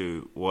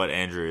into what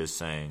Andrew is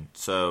saying.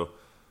 So,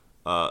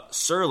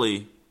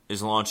 Surly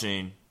is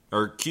launching,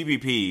 or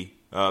QBP,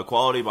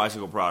 Quality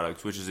Bicycle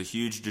Products, which is a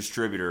huge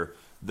distributor.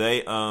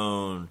 They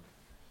own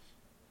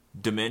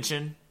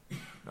Dimension,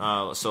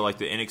 so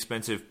the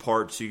inexpensive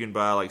parts you can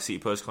buy,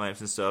 seat post clamps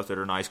and stuff that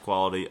are nice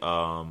quality.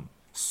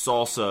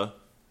 Salsa,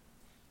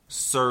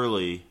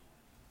 Surly,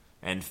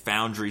 and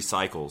Foundry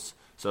Cycles.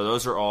 So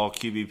those are all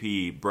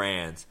QBP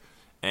brands,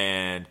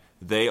 and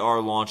they are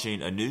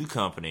launching a new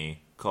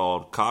company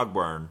called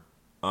Cogburn,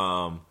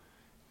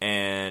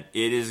 and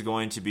it is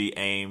going to be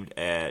aimed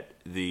at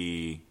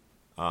the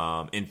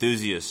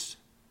enthusiasts,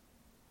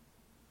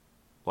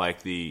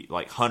 like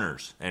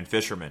hunters and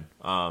fishermen.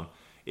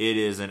 It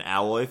is an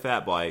alloy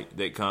fat bike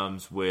that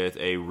comes with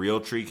a real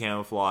tree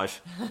camouflage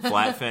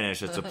flat finish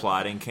that's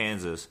applied in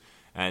Kansas,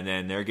 and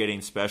then they're getting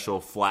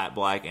special flat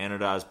black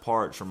anodized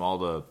parts from all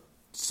the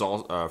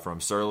from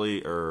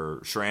Surly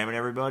or SRAM and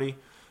everybody.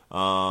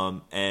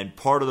 And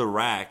part of the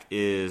rack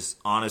is,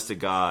 honest to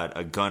God,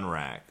 a gun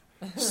rack.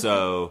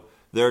 So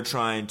they're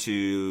trying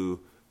to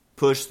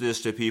push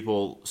this to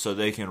people so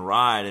they can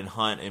ride and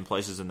hunt in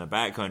places in the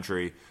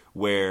backcountry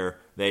where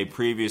they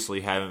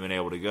previously haven't been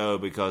able to go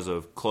because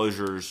of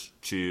closures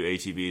to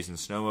ATVs and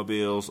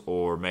snowmobiles,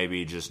 or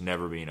maybe just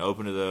never being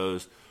open to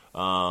those.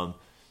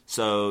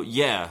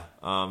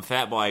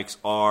 Fat bikes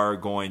are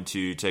going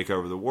to take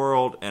over the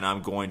world, and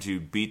I'm going to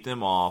beat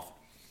them off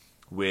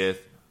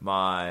with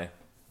my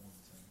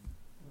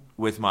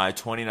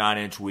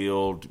 29-inch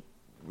wheeled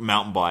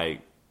mountain bike,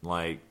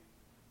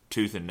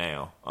 tooth and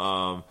nail.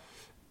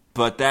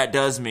 But that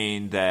does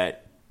mean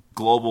that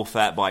Global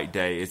Fat Bike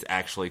Day is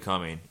actually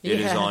coming. Yeah.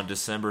 It is on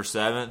December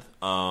 7th.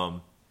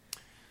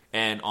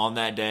 And on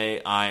that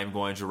day, I am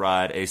going to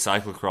ride a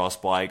cyclocross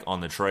bike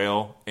on the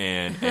trail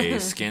in a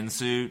skin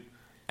suit.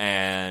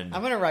 And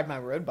I'm going to ride my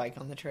road bike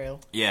on the trail.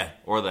 Yeah,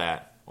 or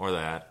that.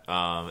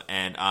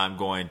 And I'm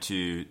going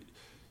to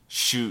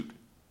shoot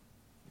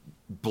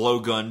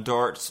blowgun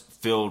darts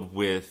filled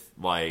with,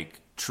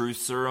 truth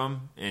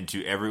serum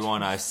into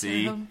everyone I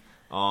see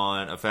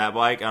on a fat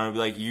bike. I'm going to be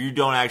like, you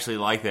don't actually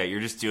like that. You're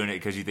just doing it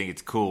because you think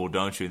it's cool,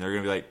 don't you? And they're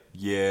going to be like,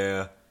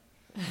 yeah.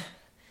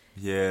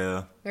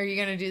 Yeah. Are you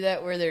gonna do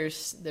that where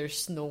there's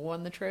snow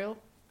on the trail?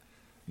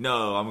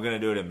 No, I'm going to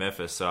do it in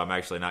Memphis, so I'm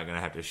actually not going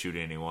to have to shoot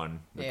anyone.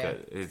 Yeah.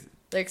 Because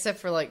Except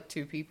for like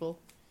 2 people.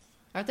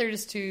 Aren't there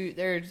just 2?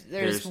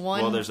 There's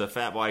one. Well, there's a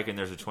fat bike and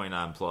there's a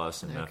 29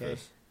 plus in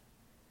Memphis.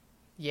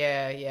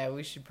 Yeah,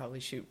 we should probably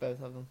shoot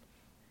both of them.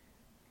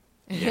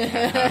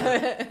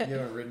 Yeah. You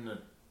haven't ridden a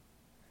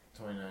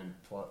 29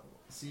 plus.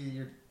 See,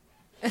 you're.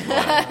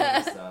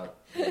 Stop.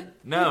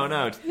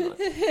 No.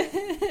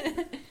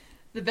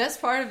 The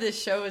best part of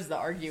this show is the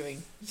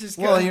arguing. Just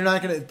Well, you're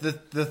not gonna.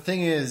 The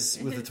thing is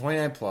with the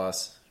 29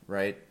 plus,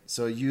 right?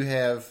 So you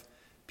have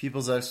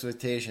people's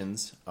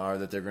expectations are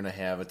that they're gonna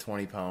have a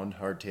 20-pound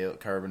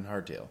carbon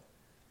hardtail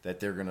that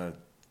they're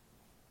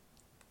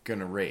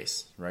gonna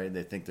race, right?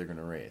 They think they're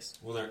gonna race.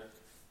 Well,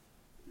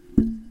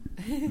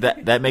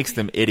 that makes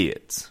them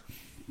idiots.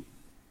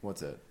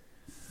 What's it?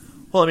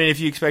 Well, I mean, if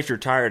you expect your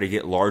tire to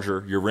get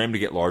larger, your rim to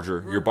get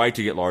larger, your bike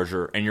to get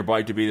larger, and your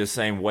bike to be the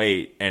same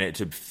weight and it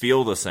to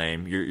feel the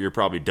same, you're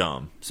probably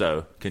dumb.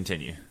 So,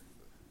 continue.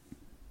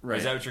 Right.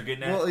 Is that what you're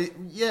getting at? Well,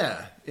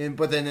 yeah.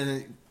 But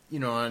then,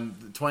 on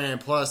the 29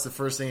 plus, the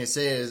first thing they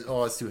say is,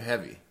 "Oh, it's too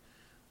heavy."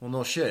 Well,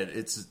 no shit.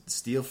 It's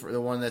steel for the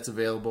one that's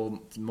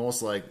available.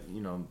 Most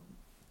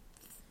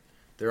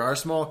there are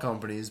small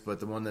companies,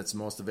 but the one that's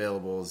most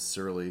available is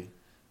Surly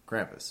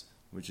Krampus,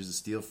 which is a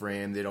steel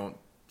frame. They don't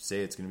say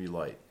it's going to be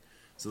light.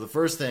 So the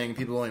first thing,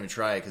 people don't even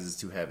try it because it's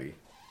too heavy.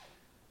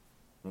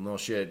 Well, no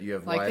shit. You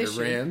have wider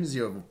rims.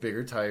 You have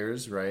bigger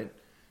tires, right?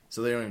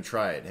 So they don't even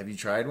try it. Have you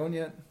tried one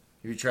yet?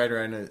 Have you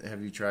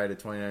tried a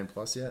 29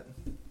 plus yet?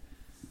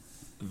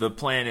 The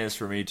plan is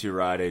for me to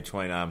ride a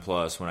 29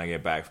 plus when I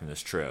get back from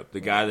this trip. The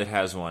guy that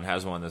has one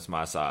that's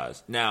my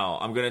size. Now,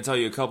 I'm going to tell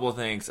you a couple of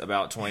things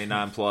about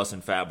 29 plus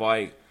and fat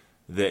bike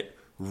that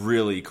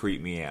really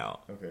creep me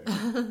out. Okay.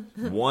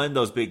 One,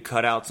 those big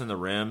cutouts in the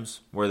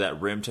rims where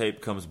that rim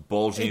tape comes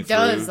bulging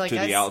through to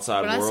the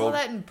outside world. When I saw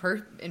that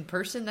in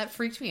person, that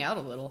freaked me out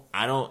a little.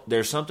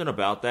 There's something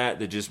about that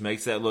just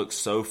makes that look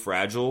so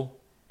fragile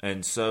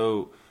and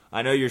so.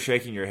 I know you're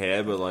shaking your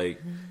head, but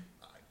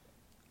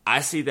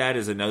I see that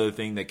as another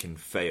thing that can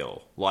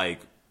fail. Like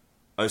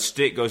a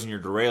stick goes in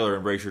your derailleur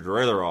and breaks your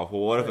derailleur off.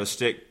 Well, what if a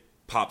stick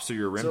pops through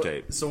your rim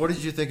tape? So what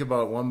did you think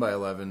about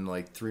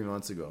 1x11 3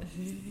 months ago?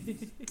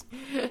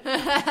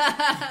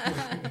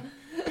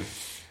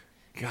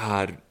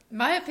 God.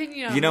 My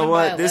opinion on You know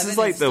what? This 1x11 is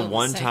like the still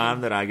one same.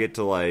 time that I get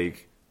to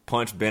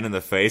punch Ben in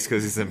the face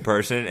because he's in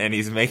person and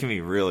he's making me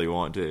really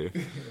want to.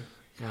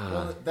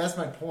 Well, that's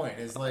my point.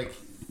 Is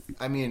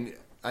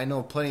I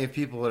know plenty of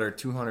people that are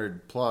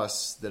 200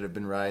 plus that have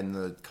been riding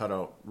the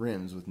cutout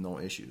rims with no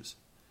issues.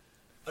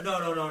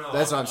 No.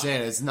 That's what I'm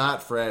saying. It's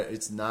not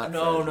It's not.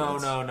 No.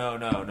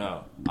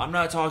 I'm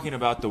not talking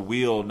about the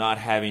wheel not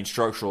having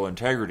structural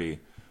integrity.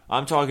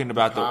 I'm talking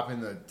about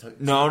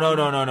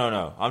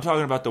No. I'm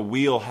talking about the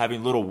wheel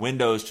having little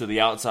windows to the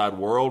outside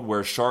world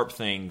where sharp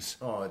things.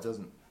 Oh, it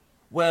doesn't.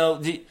 Well,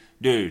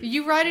 dude.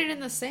 You ride it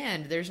in the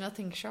sand. There's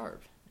nothing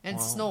sharp.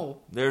 And snow.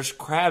 There's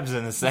crabs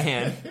in the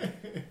sand.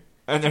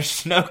 And there's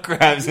snow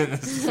crabs in the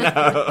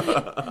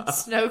snow.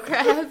 Snow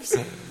crabs?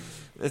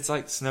 It's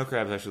like snow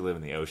crabs actually live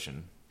in the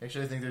ocean.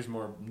 Actually, I think there's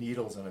more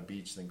needles on a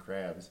beach than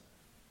crabs.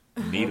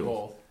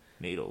 Needles?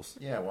 Needles.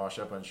 Yeah, wash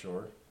up on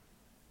shore.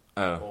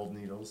 Oh. Old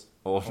needles.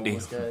 Old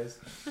homeless needles.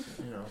 guys.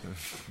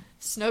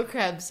 Snow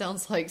crab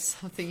sounds like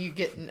something you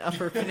get in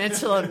Upper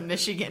Peninsula of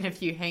Michigan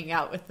if you hang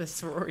out with the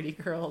sorority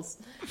girls.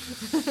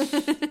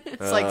 It's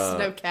like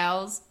snow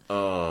cows.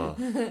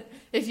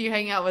 If you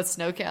hang out with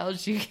snow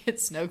cows, you get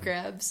snow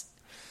crabs.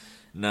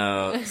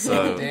 No,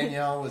 so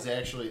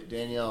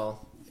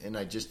Danielle, and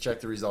I just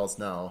checked the results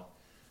now,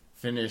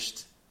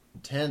 finished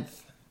 10th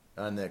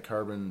on that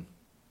carbon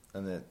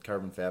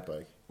fat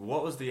bike.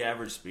 what was the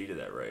average speed of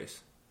that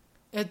race?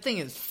 That thing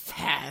is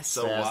fast.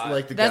 So Fast. why-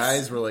 Like the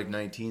guys were like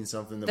 19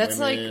 something. The That's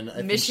women, like I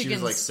think she was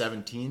Michigan's- like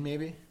 17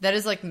 maybe. That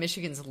is like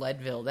Michigan's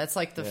Leadville. That's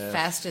like the Yeah.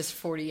 fastest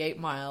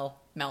 48-mile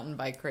mountain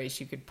bike race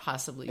you could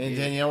possibly And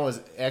do. Danielle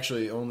was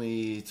actually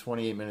only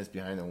 28 minutes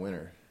behind the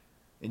winner.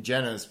 And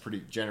Jenna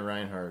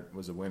Reinhardt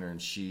was a winner,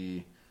 and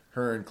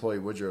her and Chloe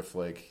Woodruff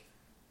were,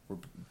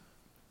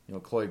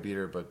 Chloe beat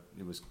her, but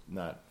it was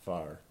not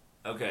far.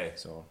 Okay,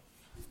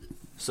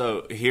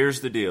 So here's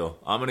the deal.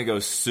 I'm going to go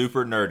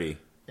super nerdy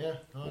yeah,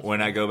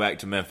 when I go back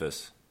to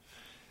Memphis.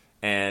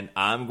 And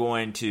I'm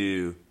going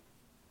to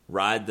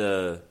ride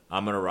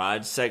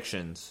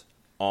sections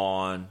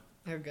on...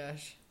 Oh,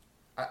 gosh.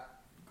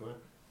 go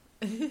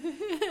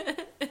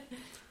ahead.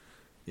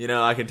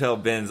 I can tell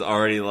Ben's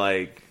already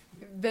like...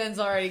 Ben's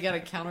already got a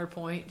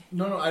counterpoint.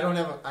 No, I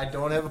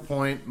don't have a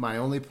point. My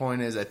only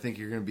point is I think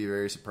you're going to be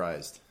very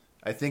surprised.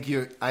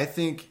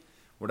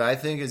 What I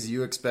think is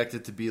you expect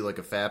it to be like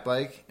a fat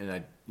bike,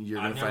 and you're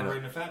going to find out.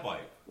 ridden a fat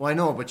bike. Well, I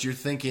know, but you're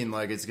thinking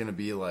like it's going to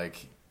be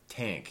like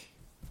tank.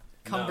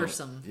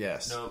 Cumbersome.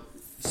 Yes. No.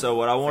 So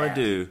what I want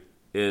to do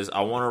is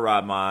I want to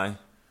ride my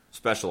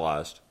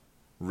Specialized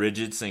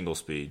rigid single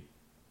speed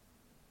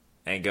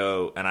and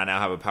I now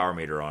have a power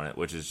meter on it,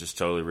 which is just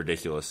totally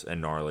ridiculous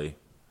and gnarly.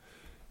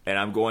 and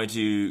I'm going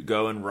to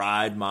go and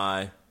ride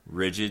my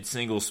rigid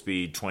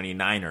single-speed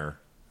 29er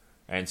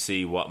and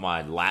see what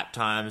my lap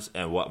times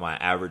and what my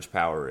average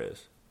power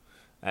is.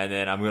 And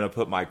then I'm going to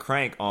put my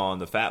crank on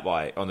the fat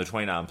bike, on the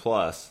 29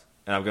 Plus,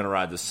 and I'm going to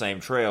ride the same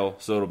trail,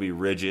 so it'll be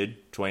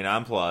rigid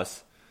 29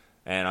 Plus,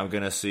 and I'm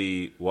going to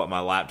see what my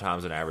lap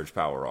times and average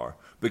power are.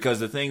 Because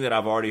the thing that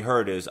I've already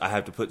heard is I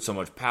have to put so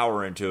much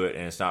power into it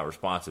and it's not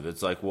responsive.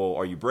 It's like, well,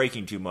 are you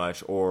braking too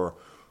much, or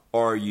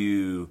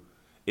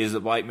is the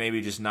bike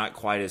maybe just not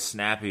quite as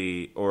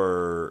snappy,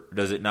 or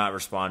does it not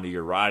respond to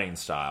your riding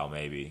style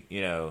maybe,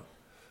 you know?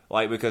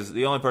 Like, because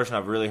the only person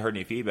I've really heard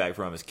any feedback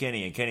from is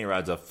Kenny, and Kenny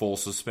rides a full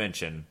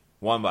suspension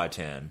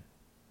 1x10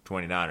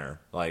 29er.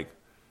 Like,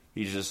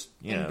 he's just,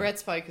 you know. And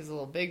Brett's bike is a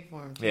little big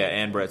for him, too. Yeah,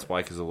 and Brett's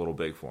bike is a little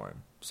big for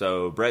him.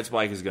 So Brett's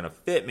bike is going to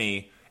fit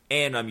me,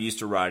 and I'm used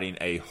to riding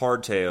a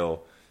hardtail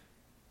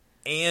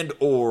and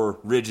or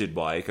rigid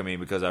bike. I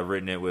mean, because I've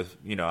ridden it with,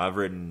 you know, I've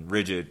ridden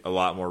rigid a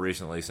lot more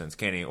recently since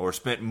Kenny, or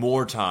spent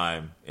more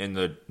time in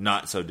the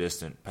not so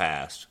distant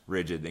past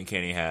rigid than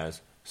Kenny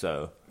has.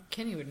 So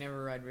Kenny would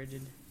never ride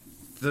rigid.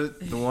 The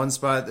one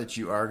spot that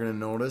you are going to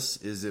notice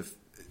is if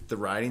the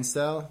riding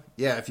style,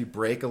 yeah, if you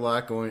brake a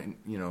lot going,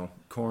 you know,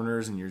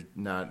 corners and you're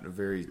not a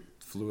very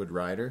fluid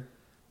rider,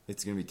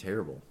 it's going to be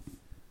terrible.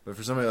 But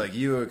for somebody like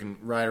you who can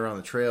ride around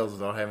the trails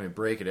without having to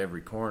brake at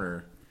every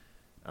corner,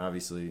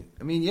 obviously,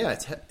 I mean, yeah,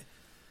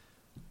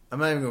 I'm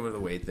not even going with the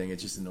weight thing. It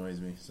just annoys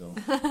me. So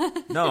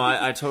no,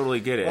 I totally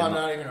get it. Well, I'm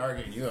not even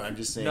arguing you. I'm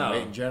just saying, No.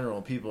 weight in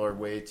general, people are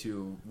way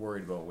too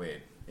worried about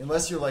weight.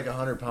 Unless you're like a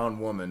 100-pound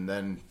woman,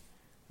 then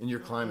and you're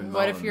climbing What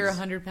mountains. if you're a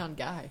 100-pound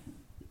guy?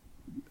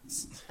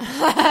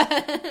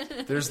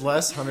 There's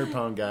less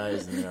 100-pound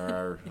guys than there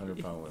are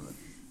 100-pound women.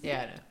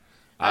 Yeah, I know.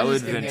 I would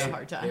just giving you a venture-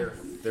 hard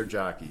time. They're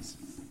jockeys.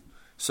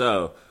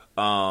 So,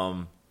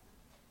 I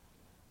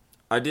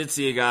did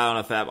see a guy on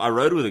a fat. I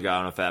rode with a guy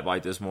on a fat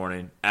bike this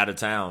morning out of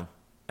town,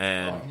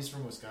 and He's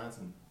from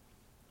Wisconsin.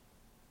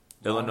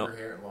 Illinois,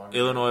 Longer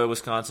Illinois,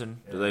 Wisconsin.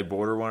 Yeah. Do they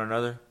border one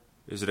another?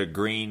 Is it a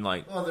green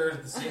like? Well, they're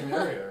in the same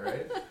area,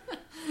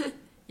 right?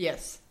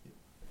 Yes.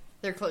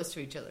 They're close to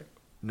each other.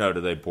 No,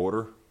 do they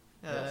border?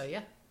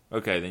 Yeah.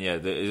 Okay, then yeah.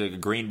 Is it a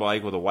green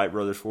bike with a White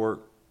Brothers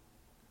fork?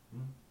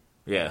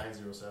 Yeah,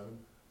 907.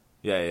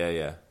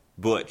 yeah.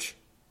 Butch.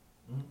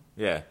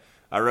 Yeah,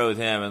 I rode with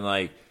him, and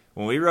like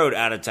when we rode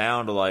out of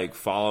town to like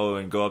follow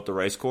and go up the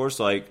race course,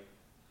 like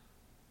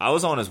I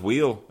was on his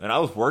wheel and I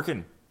was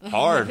working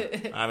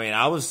hard. I mean,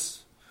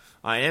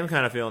 I am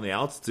kind of feeling the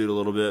altitude a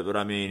little bit, but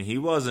I mean, he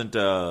wasn't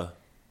no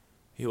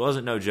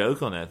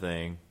joke on that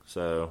thing.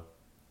 So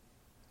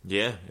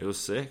yeah, it was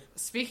sick.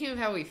 Speaking of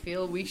how we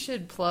feel, we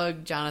should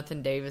plug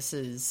Jonathan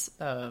Davis's.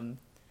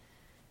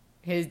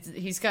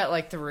 He's got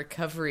like the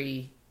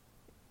recovery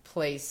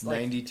place.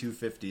 Like,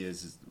 9250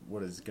 is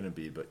what it's going to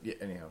be, but yeah,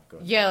 anyhow, go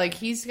ahead. yeah, like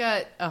he's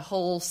got a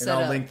whole And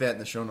setup. I'll link that in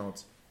the show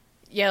notes.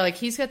 Yeah, like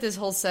he's got this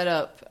whole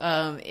setup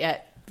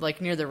at like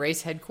near the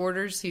race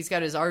headquarters. He's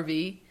got his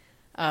RV.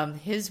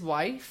 His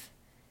wife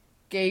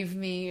gave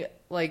me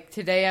like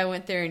today. I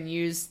went there and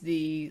used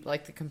the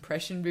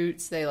compression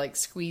boots. They like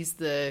squeeze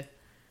the.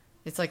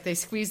 It's like they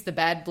squeeze the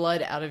bad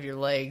blood out of your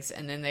legs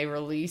and then they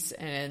release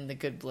and the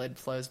good blood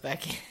flows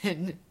back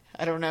in.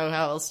 I don't know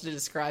how else to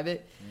describe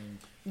it.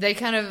 They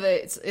kind of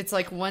it's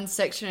like one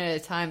section at a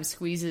time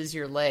squeezes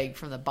your leg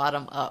from the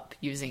bottom up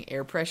using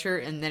air pressure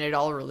and then it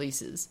all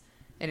releases.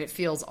 And it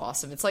feels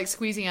awesome. It's like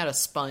squeezing out a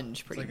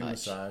sponge, pretty It's like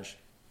much. a massage.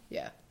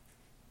 Yeah.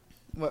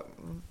 What?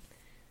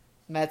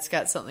 Matt's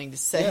got something to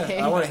say.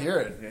 Yeah, I want to hear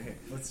it.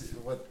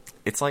 What?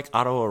 It's like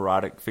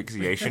autoerotic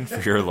fixation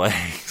for your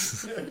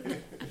legs.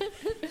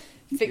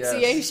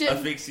 Fixation.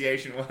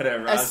 Asphyxiation,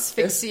 whatever.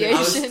 Asphyxiation. I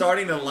was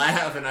starting to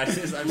laugh, and I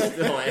still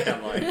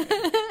am. Like,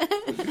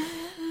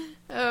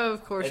 Oh,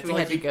 of course it's we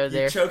like had to go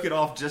there. You choke it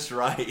off just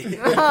right.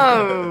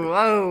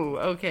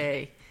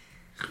 Okay.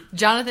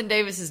 Jonathan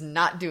Davis is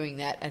not doing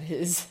that at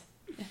his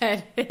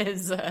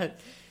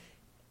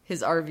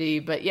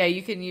RV, but yeah,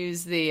 you can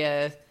use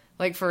the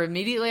like for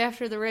immediately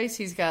after the race.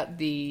 He's got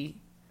the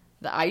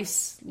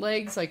ice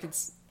legs, like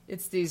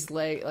it's these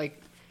like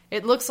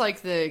it looks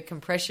like the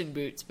compression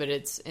boots, but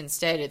it's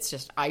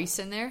just ice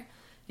in there.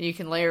 And you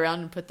can lay around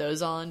and put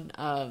those on.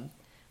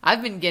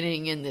 I've been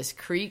getting in this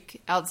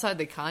creek outside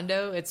the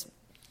condo.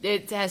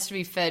 It has to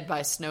be fed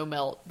by snow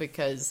melt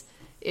because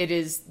it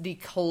is the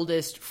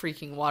coldest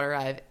freaking water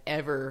I've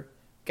ever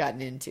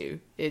gotten into.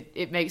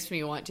 It makes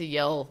me want to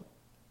yell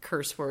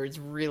curse words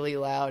really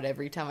loud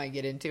every time I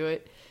get into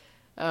it.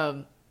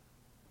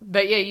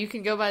 But yeah, you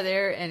can go by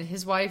there, and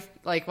his wife,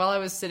 like while I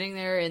was sitting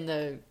there in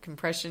the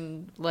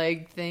compression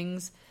leg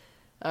things,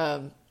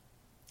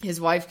 his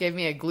wife gave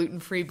me a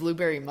gluten-free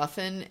blueberry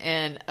muffin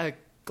and a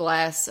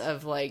glass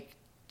of like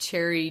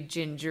cherry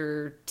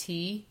ginger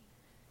tea.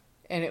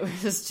 And it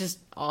was just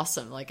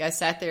awesome. Like, I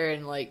sat there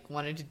and, like,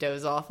 wanted to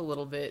doze off a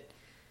little bit.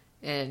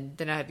 And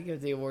then I had to go to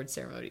the award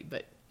ceremony.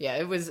 But, yeah,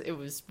 it was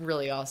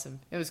really awesome.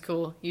 It was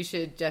cool. You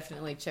should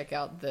definitely check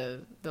out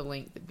the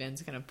link that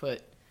Ben's going to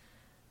put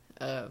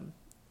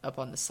up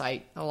on the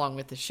site, along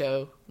with the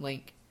show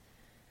link.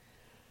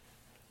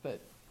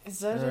 Is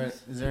that All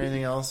right. Is there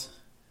anything else?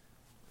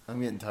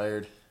 I'm getting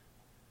tired.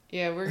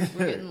 Yeah, we're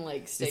getting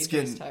like stage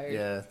race tired.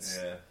 Yeah.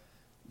 Yeah.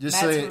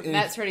 Just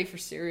Matt's ready for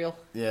cereal.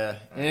 Yeah.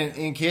 And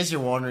in case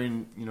you're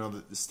wondering,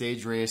 the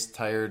stage race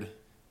tired.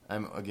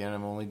 I'm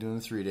only doing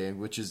the 3-day,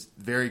 which is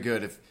very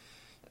good. If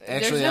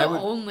actually, there's no I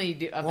would only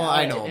do about well,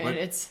 I know, it, but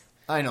it's.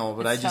 I know,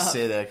 but I just tough.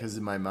 say that because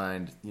in my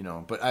mind,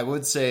 But I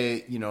would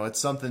say, it's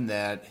something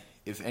that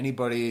if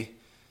anybody,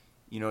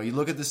 you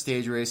look at the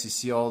stage race, you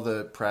see all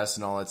the press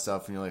and all that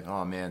stuff, and you're like,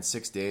 oh man,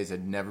 6 days,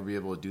 I'd never be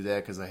able to do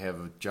that because I have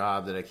a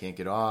job that I can't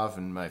get off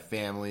and my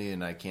family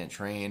and I can't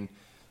train.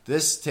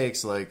 This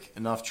takes like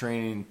enough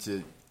training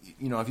to,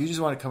 if you just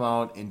want to come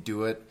out and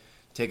do it,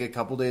 take a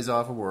couple days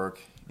off of work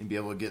and be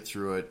able to get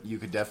through it, you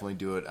could definitely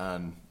do it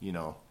on,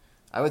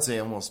 I would say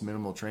almost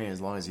minimal training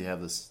as long as you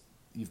have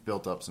you've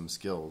built up some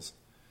skills.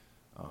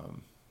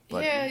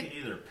 But Yeah. You can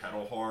either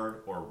pedal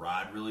hard or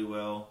ride really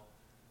well.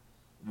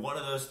 One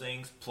of those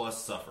things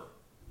plus suffer.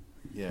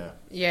 yeah.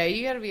 Yeah,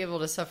 you got to be able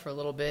to suffer a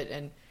little bit,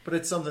 and But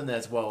it's something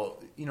that's, a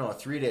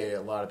 3-day,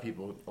 a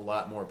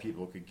lot more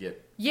people could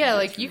get. yeah, get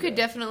like through you could that.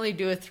 definitely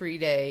do a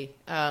 3-day.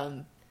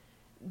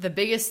 The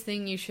biggest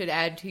thing you should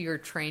add to your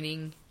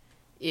training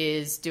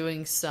is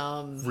doing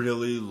some.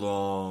 Really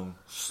long,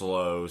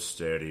 slow,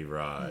 steady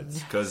rides.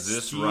 Because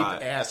this Steep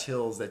ride... ass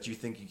hills that you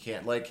think you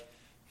can't. Like,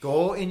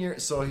 go in your.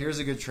 So here's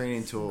a good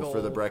training tool for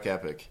the Breck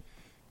Epic.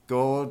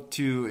 Go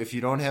to, if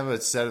you don't have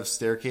a set of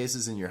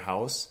staircases in your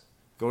house,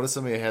 go to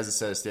somebody that has a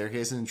set of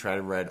staircases and try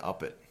to ride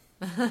up it.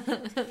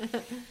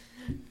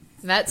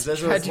 That's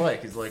That's what it's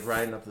like. It's like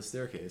riding up the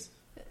staircase.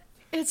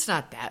 It's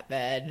not that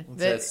bad. It's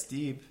that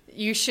steep.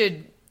 You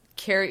should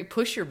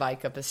push your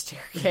bike up a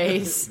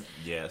staircase.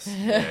 Yes.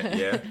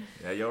 Yeah,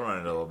 you'll run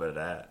into a little bit of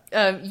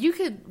that. You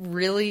could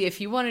really, if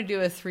you want to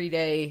do a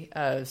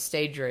 3-day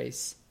stage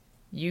race,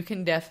 you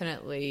can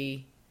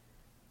definitely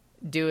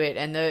do it.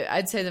 And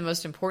I'd say the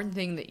most important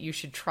thing that you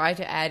should try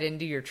to add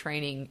into your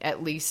training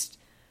at least,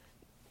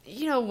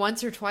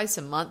 once or twice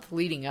a month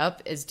leading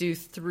up is do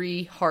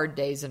 3 hard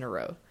days in a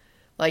row.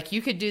 Like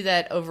you could do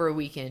that over a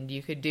weekend.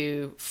 You could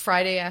do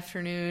Friday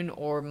afternoon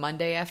or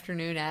Monday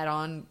afternoon, add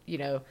on,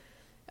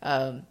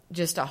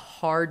 just a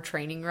hard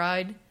training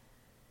ride.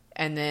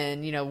 And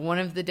then, one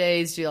of the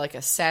days do like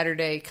a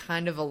Saturday,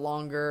 kind of a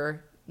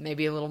longer,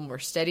 maybe a little more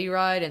steady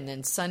ride. And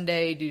then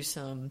Sunday do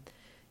some,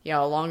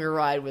 a longer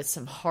ride with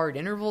some hard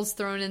intervals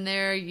thrown in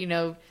there.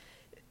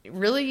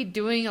 Really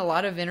doing a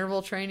lot of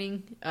interval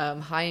training,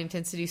 high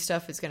intensity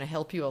stuff is going to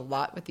help you a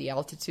lot with the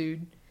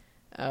altitude.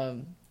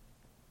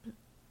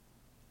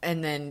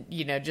 And then,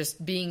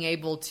 just being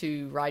able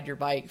to ride your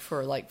bike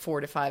for like 4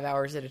 to 5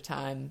 hours at a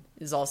time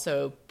is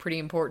also pretty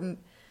important.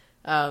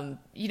 And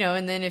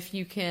then if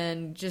you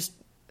can just,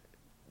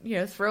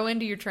 throw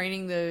into your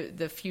training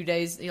the few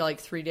days, like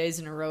 3 days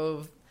in a row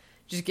of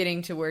just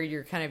getting to where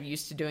you're kind of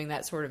used to doing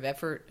that sort of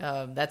effort,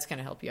 that's going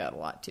to help you out a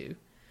lot too.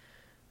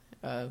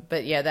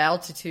 But yeah, the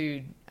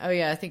altitude. Oh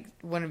yeah, I think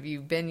one of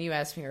you, Ben, you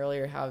asked me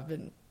earlier how I've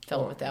been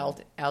felt with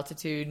the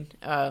altitude.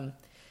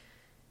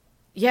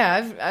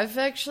 Yeah, I've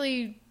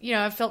actually,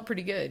 I've felt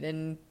pretty good,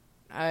 and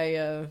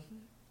I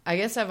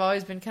guess I've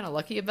always been kind of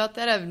lucky about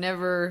that. I've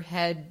never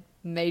had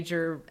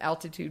major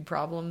altitude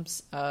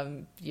problems,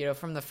 from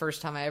the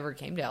first time I ever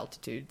came to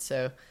altitude.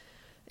 So,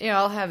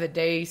 I'll have a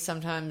day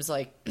sometimes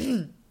like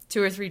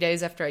 2 or 3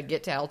 days after I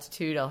get to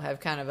altitude, I'll have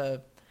kind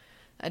of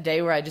a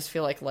day where I just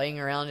feel like laying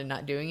around and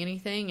not doing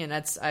anything, and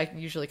I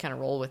usually kind of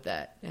roll with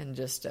that and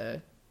just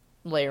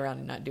lay around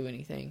and not do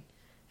anything.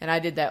 And I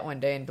did that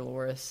one day in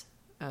Dolores.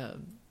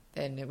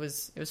 And it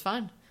was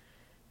fun,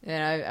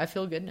 and I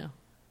feel good now.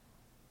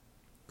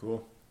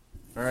 Cool.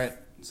 All right,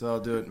 so I'll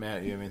do it.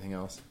 Matt, you have anything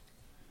else?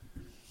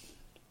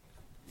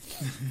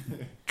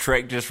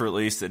 Trek just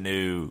released a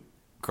new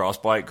cross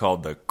bike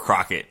called the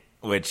Crockett,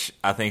 which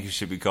I think it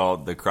should be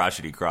called the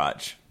Crotchety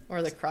Crotch.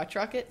 Or the crotch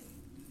rocket.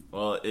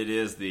 Well, it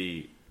is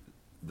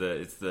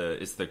it's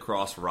the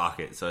cross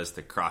rocket, so it's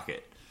the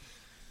Crockett.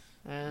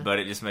 But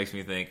it just makes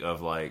me think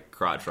of like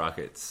crotch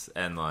rockets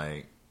and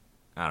like,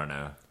 I don't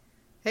know.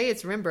 Hey,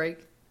 it's rim brake.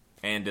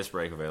 And disc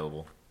brake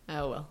available.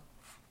 Oh well.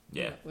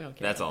 Yeah, we don't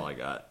care. that's about all that. I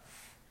got.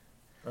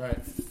 All right,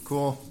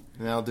 cool.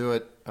 And I'll do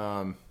it.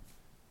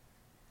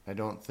 I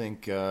don't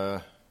think.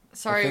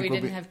 Sorry, we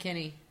didn't have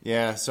Kenny.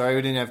 Yeah, sorry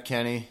we didn't have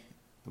Kenny.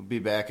 We'll be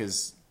back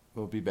as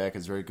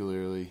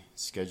regularly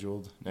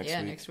scheduled next week.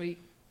 Yeah, next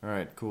week. All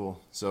right, cool.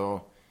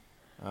 So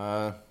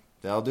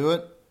that'll do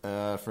it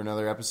for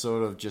another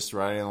episode of Just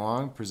Riding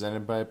Along,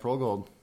 presented by Pro Gold.